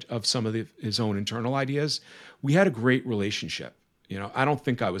ahead of some of his own internal ideas. We had a great relationship. I don't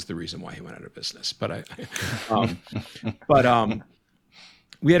think I was the reason why he went out of business, but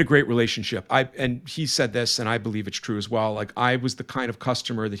we had a great relationship. And he said this, and I believe it's true as well. Like, I was the kind of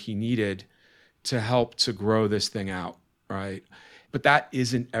customer that he needed to help to grow this thing out, right? But that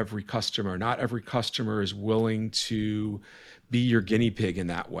isn't every customer. Not every customer is willing to be your guinea pig in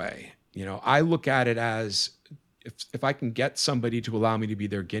that way. I look at it as if I can get somebody to allow me to be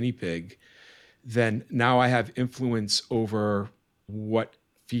their guinea pig, then now I have influence over what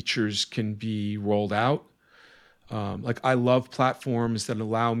features can be rolled out. Like, I love platforms that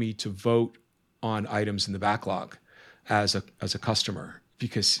allow me to vote on items in the backlog as a customer,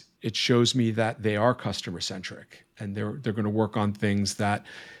 because it shows me that they are customer centric and they're going to work on things that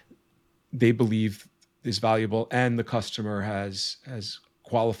they believe is valuable and the customer has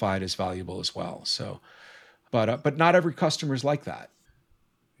qualified as valuable as well. So, but not every customer is like that.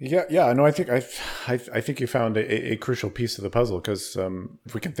 Yeah. No, I think you found a crucial piece of the puzzle, because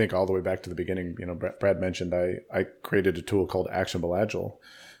if we can think all the way back to the beginning, Brad mentioned I created a tool called Actionable Agile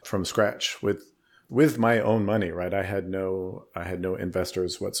from scratch with my own money, right? I had no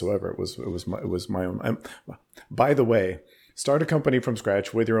investors whatsoever. It was my own. By the way, start a company from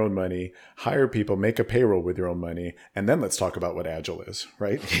scratch with your own money, hire people, make a payroll with your own money, and then let's talk about what Agile is,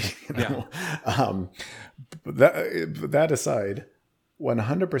 right? Yeah. That aside,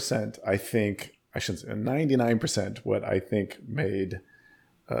 100%, I think, I shouldn't say 99%, what I think made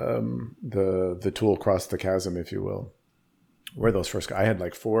the tool cross the chasm, if you will, were those first. I had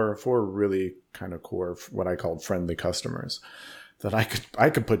like four really kind of core, what I called friendly customers, that I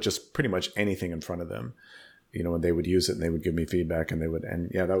could put just pretty much anything in front of them, and they would use it and they would give me feedback, and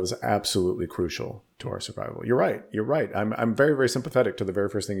that was absolutely crucial to our survival. You're right. I'm very, very sympathetic to the very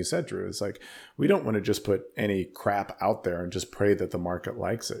first thing you said, Drew. It's like, we don't want to just put any crap out there and just pray that the market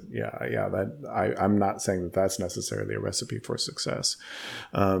likes it. I'm not saying that that's necessarily a recipe for success.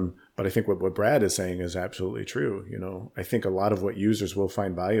 But I think what Brad is saying is absolutely true. I think a lot of what users will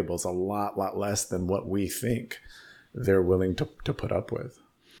find valuable is a lot less than what we think they're willing to put up with.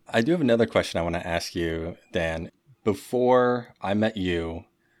 I do have another question I want to ask you, Dan. Before I met you,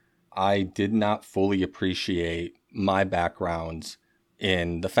 I did not fully appreciate my background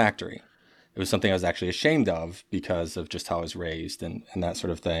in the factory. It was something I was actually ashamed of because of just how I was raised and that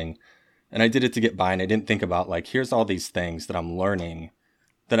sort of thing. And I did it to get by, and I didn't think about, like, here's all these things that I'm learning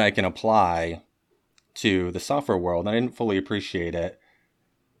that I can apply to the software world. And I didn't fully appreciate it.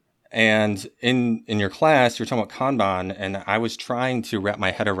 And in your class, you're talking about Kanban, and I was trying to wrap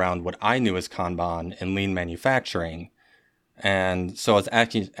my head around what I knew as Kanban and lean manufacturing. And so I was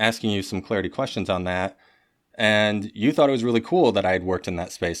asking you some clarity questions on that. And you thought it was really cool that I had worked in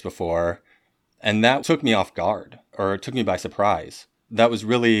that space before. And that took me off guard, or it took me by surprise. That was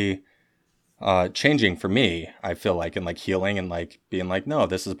really changing for me, I feel like, and like healing and like being like, no,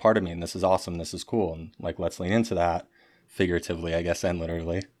 this is a part of me and this is awesome. This is cool. And like, let's lean into that figuratively, I guess, and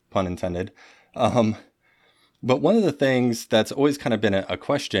literally, pun intended. But one of the things that's always kind of been a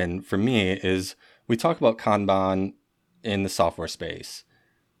question for me is we talk about Kanban in the software space,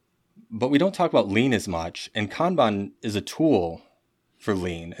 but we don't talk about lean as much. And Kanban is a tool for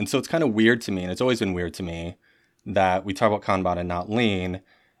lean. And so it's kind of weird to me, and it's always been weird to me, that we talk about Kanban and not lean.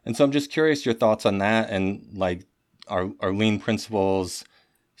 And so I'm just curious your thoughts on that, and like, are lean principles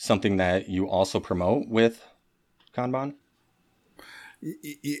something that you also promote with Kanban?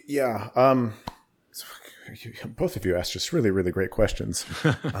 Yeah. Both of you asked just really, really great questions.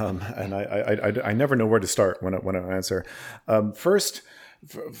 And I never know where to start when I answer. First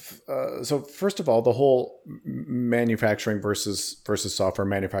of all, the whole manufacturing versus software,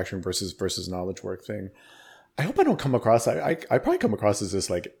 manufacturing versus knowledge work thing. I hope I don't come across, I probably come across as this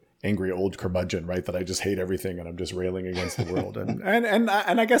like angry old curmudgeon, right? That I just hate everything and I'm just railing against the world. And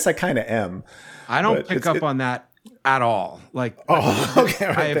I guess I kind of am. I don't pick up on that at all. Like, okay,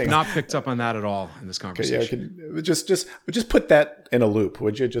 right, I have thanks. not picked up on that at all in this conversation. Okay, yeah, just put that in a loop.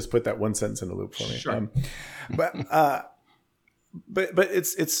 Would you just put that one sentence in a loop for me? Sure. But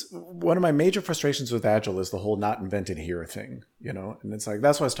it's one of my major frustrations with Agile is the whole not invented here thing, and it's like,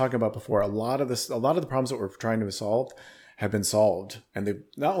 that's what I was talking about before. A lot of the problems that we're trying to solve have been solved, and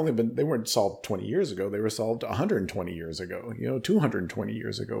they weren't solved 20 years ago. They were solved 120 years ago, 220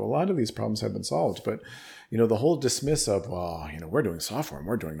 years ago. A lot of these problems have been solved, but the whole dismiss of, well, we're doing software and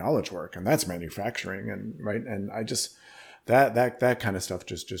we're doing knowledge work and that's manufacturing, and right. And I just, that kind of stuff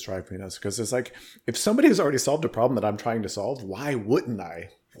just drives me nuts, because it's like, if somebody has already solved a problem that I'm trying to solve, why wouldn't I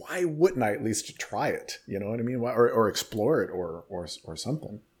at least try it? You know what I mean? Or explore it or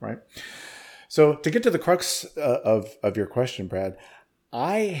something, right? So to get to the crux of your question, Brad,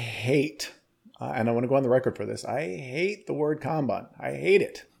 I hate, and I want to go on the record for this, I hate the word Kanban. I hate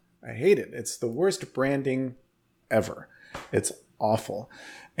it. It's the worst branding ever. It's awful.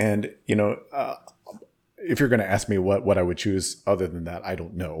 And, if you're going to ask me what I would choose other than that, I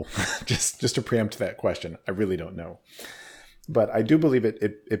don't know. just to preempt that question, I really don't know. But I do believe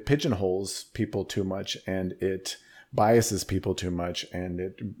it pigeonholes people too much, and it biases people too much,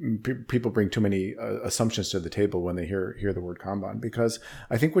 and people bring too many assumptions to the table when they hear the word Kanban. Because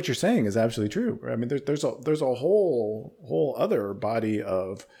I think what you're saying is absolutely true. I mean, there's a whole other body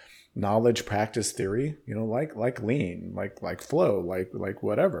of knowledge, practice, theory, like lean, like flow, like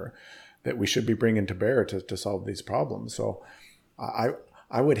whatever, that we should be bringing to bear to solve these problems. So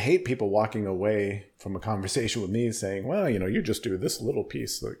I would hate people walking away from a conversation with me saying, well, you just do this little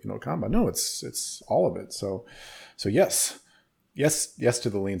piece, Kanban. No, it's all of it. So yes to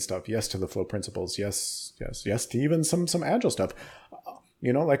the lean stuff. Yes to the flow principles. Yes to even some agile stuff.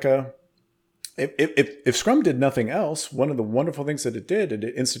 If Scrum did nothing else, one of the wonderful things that it did,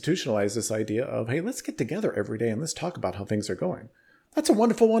 it institutionalized this idea of, hey, let's get together every day and let's talk about how things are going. That's a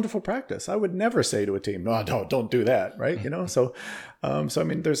wonderful, wonderful practice. I would never say to a team, no, don't do that, right? So I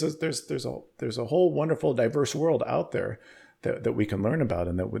mean, there's a whole wonderful, diverse world out there that we can learn about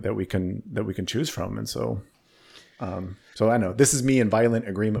and that we can choose from. And so I know this is me in violent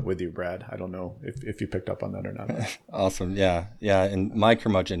agreement with you, Brad. I don't know if you picked up on that or not. Awesome. Yeah. And my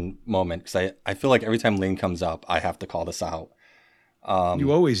curmudgeon moment, because I feel like every time lean comes up, I have to call this out.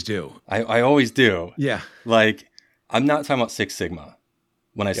 You always do. I always do. Yeah. Like, I'm not talking about Six Sigma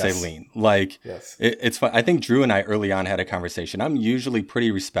when I say lean. Like, it's fun. I think Drew and I early on had a conversation. I'm usually pretty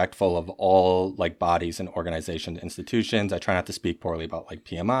respectful of all like bodies and organizations, institutions. I try not to speak poorly about like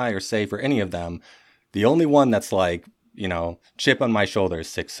PMI or SAFE or any of them. The only one that's like, chip on my shoulder is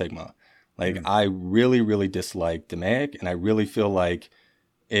Six Sigma. Like, I really, really dislike DMAIC, and I really feel like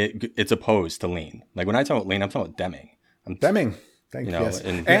it's opposed to lean. Like, when I talk about lean, I'm talking about Deming. Deming. Thank you. Yes.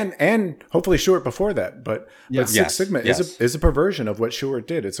 And hopefully Short before that, but Six Sigma is a perversion of what Short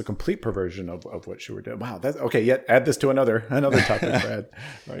did. It's a complete perversion of what Short did. Wow, that's okay. Yet add this to another topic, Brad.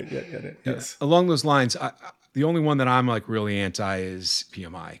 Right? Yes. Along those lines, the only one that I'm like really anti is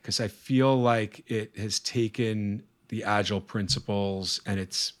PMI, because I feel like it has taken the agile principles and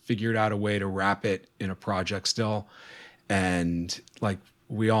it's figured out a way to wrap it in a project still. And like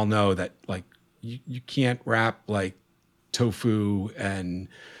we all know that like you can't wrap like tofu and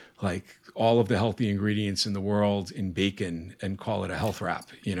like all of the healthy ingredients in the world in bacon and call it a health wrap,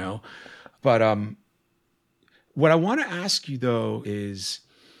 But what I want to ask you though is,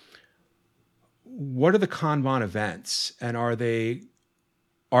 what are the Kanban events? And are there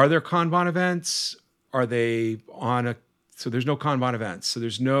Kanban events? Are they so there's no Kanban events.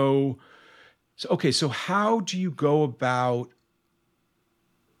 So how do you go about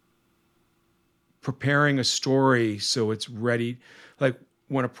preparing a story so it's ready? Like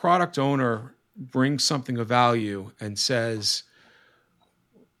when a product owner brings something of value and says,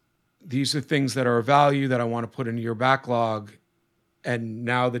 these are things that are of value that I want to put into your backlog, and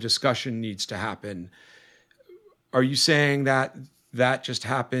now the discussion needs to happen. Are you saying that just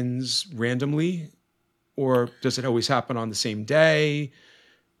happens randomly, or does it always happen on the same day?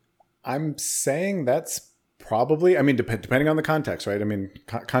 I'm saying that's probably, I mean, depending on the context, right? I mean,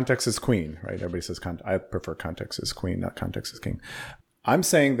 context is queen, right? Everybody says I prefer context is queen, not context is king. I'm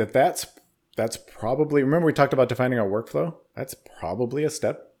saying that's probably, remember we talked about defining our workflow? That's probably a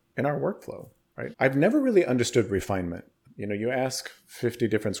step in our workflow, right? I've never really understood refinement. You ask 50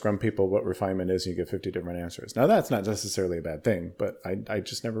 different Scrum people what refinement is, and you get 50 different answers. Now, that's not necessarily a bad thing, but I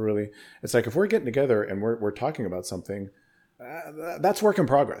just never really, it's like if we're getting together and we're talking about something, that's work in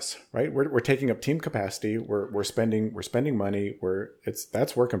progress, right? We're taking up team capacity. We're spending money.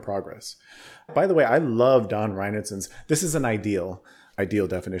 That's work in progress. By the way, I love Don Reinertsen's. This is an ideal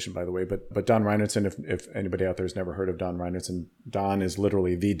definition, by the way. But Don Reinertsen, if anybody out there has never heard of Don Reinertsen, Don is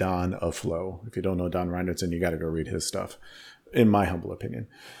literally the Don of flow. If you don't know Don Reinertsen, you got to go read his stuff, in my humble opinion.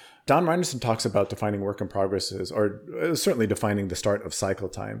 Don Reinertsen talks about defining work in progress or certainly defining the start of cycle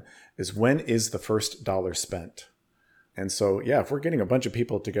time is when is the first dollar spent. And so, if we're getting a bunch of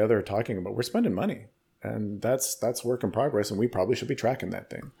people together talking about, we're spending money, and that's work in progress, and we probably should be tracking that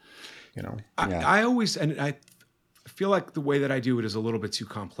thing, I feel like the way that I do it is a little bit too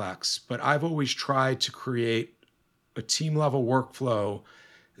complex, but I've always tried to create a team level workflow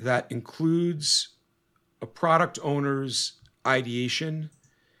that includes a product owner's ideation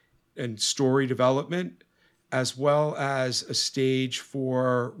and story development, as well as a stage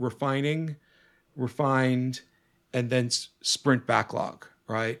for refined, and then sprint backlog,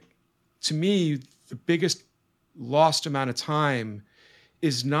 right? To me, the biggest lost amount of time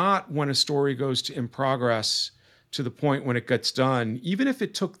is not when a story goes to in progress to the point when it gets done, even if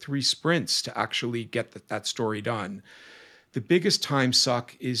it took 3 sprints to actually get that story done. The biggest time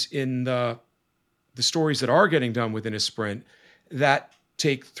suck is in the stories that are getting done within a sprint that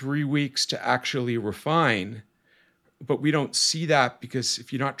take 3 weeks to actually refine. But we don't see that because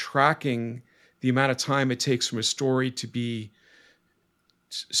if you're not tracking the amount of time it takes from a story to be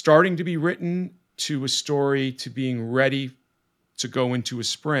starting to be written to a story to being ready to go into a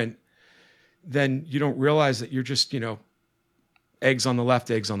sprint, then you don't realize that you're just, eggs on the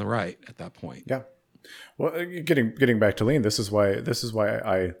left, eggs on the right at that point. Yeah. Well, getting back to lean, this is why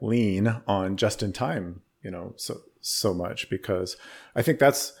I lean on just in time, so much, because I think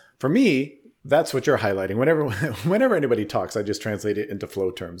that's, for me, that's what you're highlighting. Whenever anybody talks, I just translate it into flow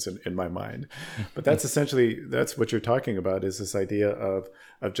terms in my mind. But that's what you're talking about, is this idea of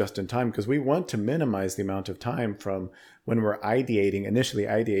just in time, because we want to minimize the amount of time from when we're initially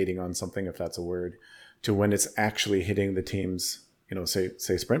ideating on something, if that's a word, to when it's actually hitting the team's,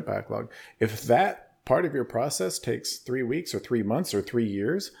 say sprint backlog. If that part of your process takes 3 weeks or 3 months or 3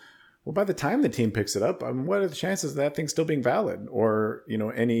 years, well, by the time the team picks it up, what are the chances of that thing still being valid, or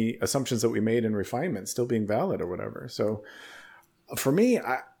any assumptions that we made in refinement still being valid or whatever? So, for me,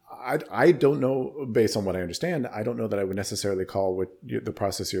 I don't know. Based on what I understand, I don't know that I would necessarily call the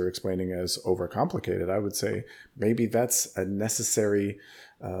process you're explaining as overcomplicated. I would say maybe that's a necessary,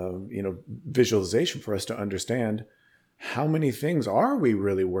 visualization for us to understand how many things are we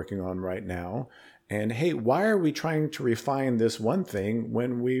really working on right now. And hey, why are we trying to refine this one thing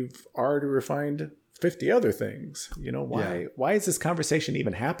when we've already refined 50 other things? Why is this conversation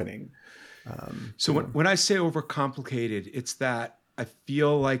even happening? When I say overcomplicated, it's that I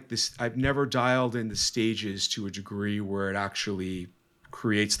feel like I've never dialed in the stages to a degree where it actually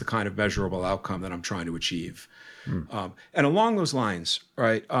creates the kind of measurable outcome that I'm trying to achieve. And along those lines,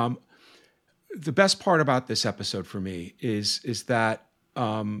 right, the best part about this episode for me is that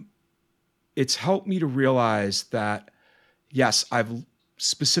it's helped me to realize that, yes, I've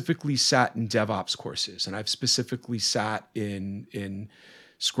specifically sat in DevOps courses, and I've specifically sat in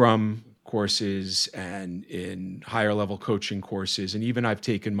Scrum courses and in higher level coaching courses. And even I've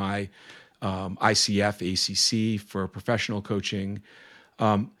taken my ICF, ACC for professional coaching.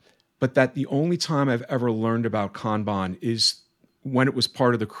 But that the only time I've ever learned about Kanban is when it was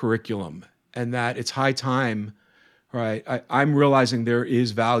part of the curriculum, and that it's high time, right? I'm realizing there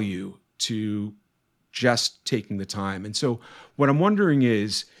is value to just taking the time. And so what I'm wondering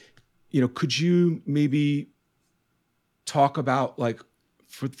is, could you maybe talk about, like,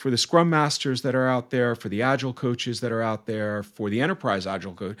 for the Scrum Masters that are out there, for the Agile coaches that are out there, for the Enterprise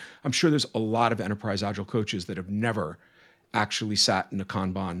Agile coach? I'm sure there's a lot of Enterprise Agile coaches that have never actually sat in a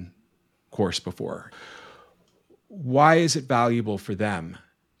Kanban course before. Why is it valuable for them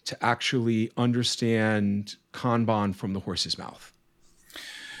to actually understand Kanban from the horse's mouth?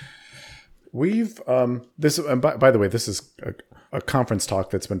 We've this, and by the way, this is a conference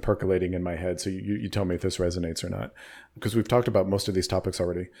talk that's been percolating in my head. So you tell me if this resonates or not, because we've talked about most of these topics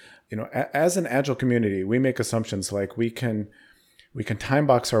already. As an Agile community, we make assumptions like we can time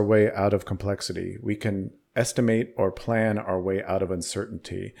box our way out of complexity. We can estimate or plan our way out of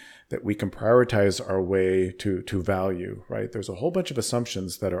uncertainty, that we can prioritize our way to value, right? There's a whole bunch of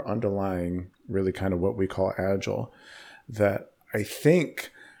assumptions that are underlying really kind of what we call Agile that I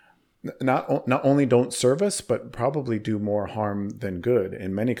think not only don't serve us, but probably do more harm than good.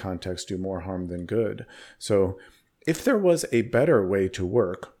 In many contexts, do more harm than good. So if there was a better way to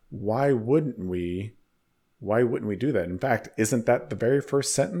work, why wouldn't we do that? In fact, isn't that the very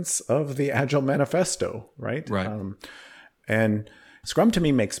first sentence of the Agile Manifesto, right? Right. And Scrum to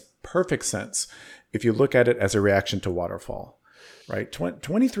me makes perfect sense if you look at it as a reaction to waterfall, right?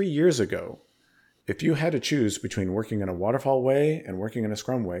 23 years ago, if you had to choose between working in a waterfall way and working in a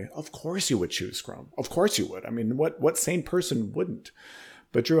Scrum way, of course you would choose Scrum. Of course you would. I mean, what sane person wouldn't?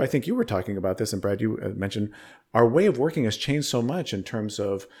 But Drew, I think you were talking about this, and Brad, you mentioned our way of working has changed so much in terms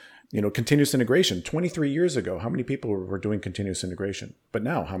of, continuous integration. 23 years ago, how many people were doing continuous integration? But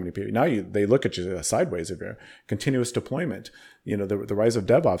now, how many people? Now they look at you sideways if you're continuous deployment, the rise of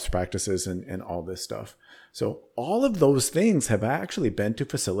DevOps practices and all this stuff. So all of those things have actually been to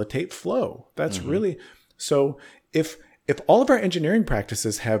facilitate flow. That's really, so if all of our engineering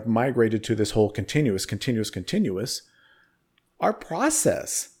practices have migrated to this whole continuous, our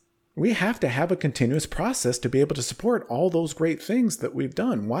process, we have to have a continuous process to be able to support all those great things that we've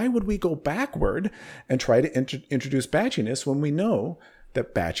done. Why would we go backward and try to introduce batchiness when we know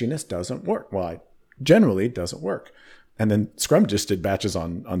that batchiness doesn't work? Well, it generally doesn't work. And then Scrum just did batches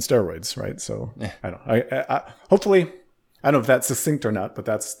on steroids, right? So I don't know. Hopefully, I don't know if that's succinct or not, but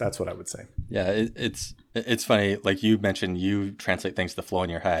that's what I would say. Yeah, it's It's funny, like you mentioned, you translate things to flow in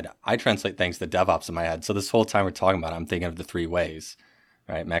your head. I translate things to DevOps in my head. So this whole time we're talking about it, I'm thinking of the three ways,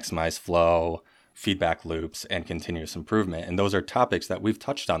 right? Maximize flow, feedback loops, and continuous improvement. And those are topics that we've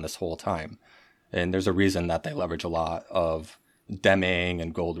touched on this whole time. And there's a reason that they leverage a lot of Deming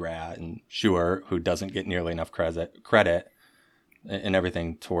and Goldratt and Schuer, who doesn't get nearly enough credit and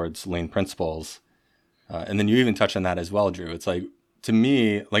everything towards lean principles. And then you even touched on that as well, Drew. It's like, to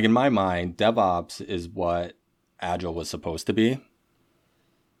me, like in my mind, DevOps is what Agile was supposed to be.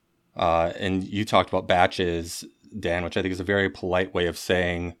 And you talked about batches, Dan, which I think is a very polite way of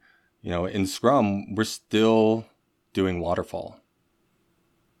saying, in Scrum, we're still doing waterfall.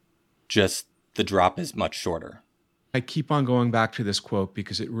 Just the drop is much shorter. I keep on going back to this quote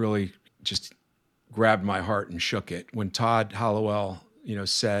because it really just grabbed my heart and shook it. When Todd Hallowell,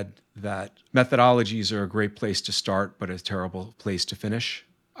 said that methodologies are a great place to start, but a terrible place to finish.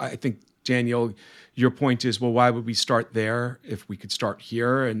 I think, Daniel, your point is, well, why would we start there if we could start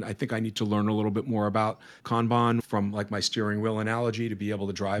here? And I think I need to learn a little bit more about Kanban from like my steering wheel analogy to be able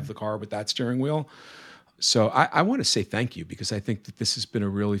to drive the car with that steering wheel. So I want to say thank you because I think that this has been a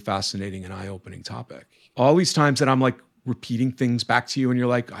really fascinating and eye-opening topic. All these times that I'm like repeating things back to you and you're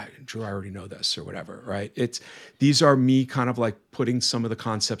like, Drew, I already know this or whatever, right? These are me kind of like putting some of the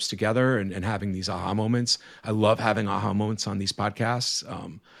concepts together and having these aha moments. I love having aha moments on these podcasts.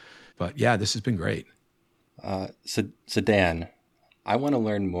 But yeah, this has been great. So Dan, I want to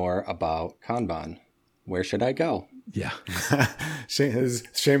learn more about Kanban. Where should I go? Yeah.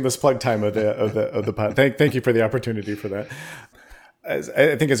 Shameless plug time of the pod. Thank you for the opportunity for that.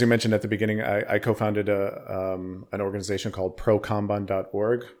 I think, as you mentioned at the beginning, I co-founded an organization called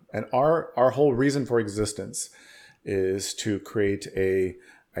ProKanban.org, and our whole reason for existence is to create a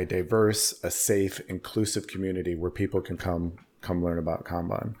diverse, a safe, inclusive community where people can come learn about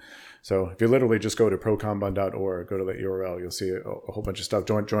Kanban. So if you literally just go to ProKanban.org, go to that URL, you'll see a whole bunch of stuff.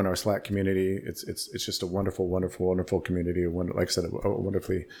 Join our Slack community. It's just a wonderful, wonderful, wonderful community. Like I said, a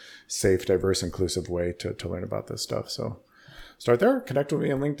wonderfully safe, diverse, inclusive way to learn about this stuff. So start there, connect with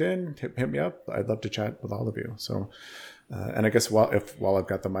me on LinkedIn, hit me up. I'd love to chat with all of you. So, and I guess while I've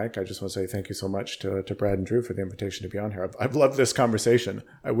got the mic, I just want to say thank you so much to Brad and Drew for the invitation to be on here. I've loved this conversation.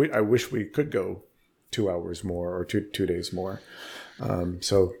 I wish we could go 2 hours more or two days more.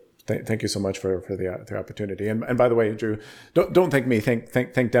 So thank you so much for the opportunity. And by the way, Drew, don't thank me.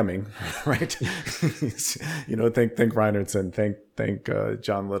 Thank Deming, right? Thank Reinertson. Thank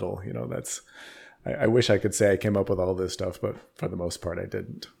John Little. That's. I wish I could say I came up with all this stuff, but for the most part, I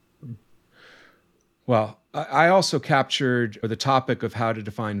didn't. Well, I also captured the topic of how to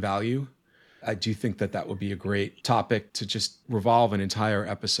define value. I do think that would be a great topic to just revolve an entire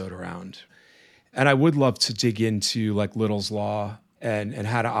episode around. And I would love to dig into like Little's Law and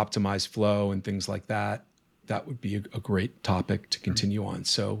how to optimize flow and things like that. That would be a great topic to continue on.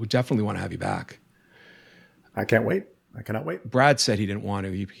 So we definitely want to have you back. I can't wait. I cannot wait. Brad said he didn't want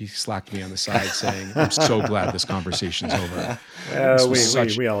to. He slacked me on the side saying, I'm so glad this conversation's over.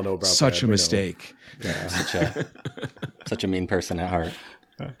 We all know about such Brad. A mistake. Yeah, such a mean person at heart.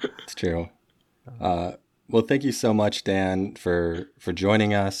 It's true. Well, thank you so much, Dan, for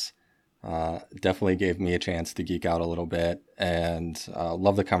joining us. Definitely gave me a chance to geek out a little bit and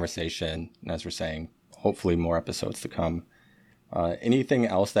love the conversation. And as we're saying, hopefully more episodes to come. Anything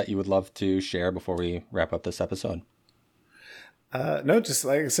else that you would love to share before we wrap up this episode? No, just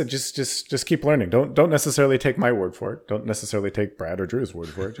like I said, just keep learning. Don't necessarily take my word for it. Don't necessarily take Brad or Drew's word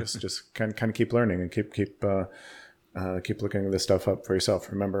for it. Just kind of keep learning and keep looking this stuff up for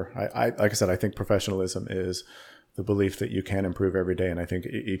yourself. Remember, I like I said, I think professionalism is the belief that you can improve every day, and I think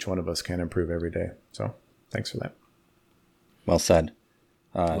each one of us can improve every day. So, thanks for that. Well said.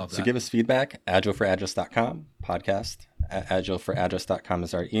 So give us feedback. agileforagiles.com, podcast at agileforagiles.com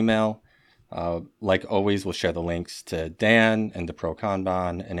is our email. Like always, we'll share the links to Dan and to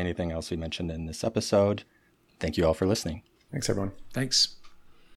ProKanban and anything else we mentioned in this episode. Thank you all for listening. Thanks, everyone. Thanks.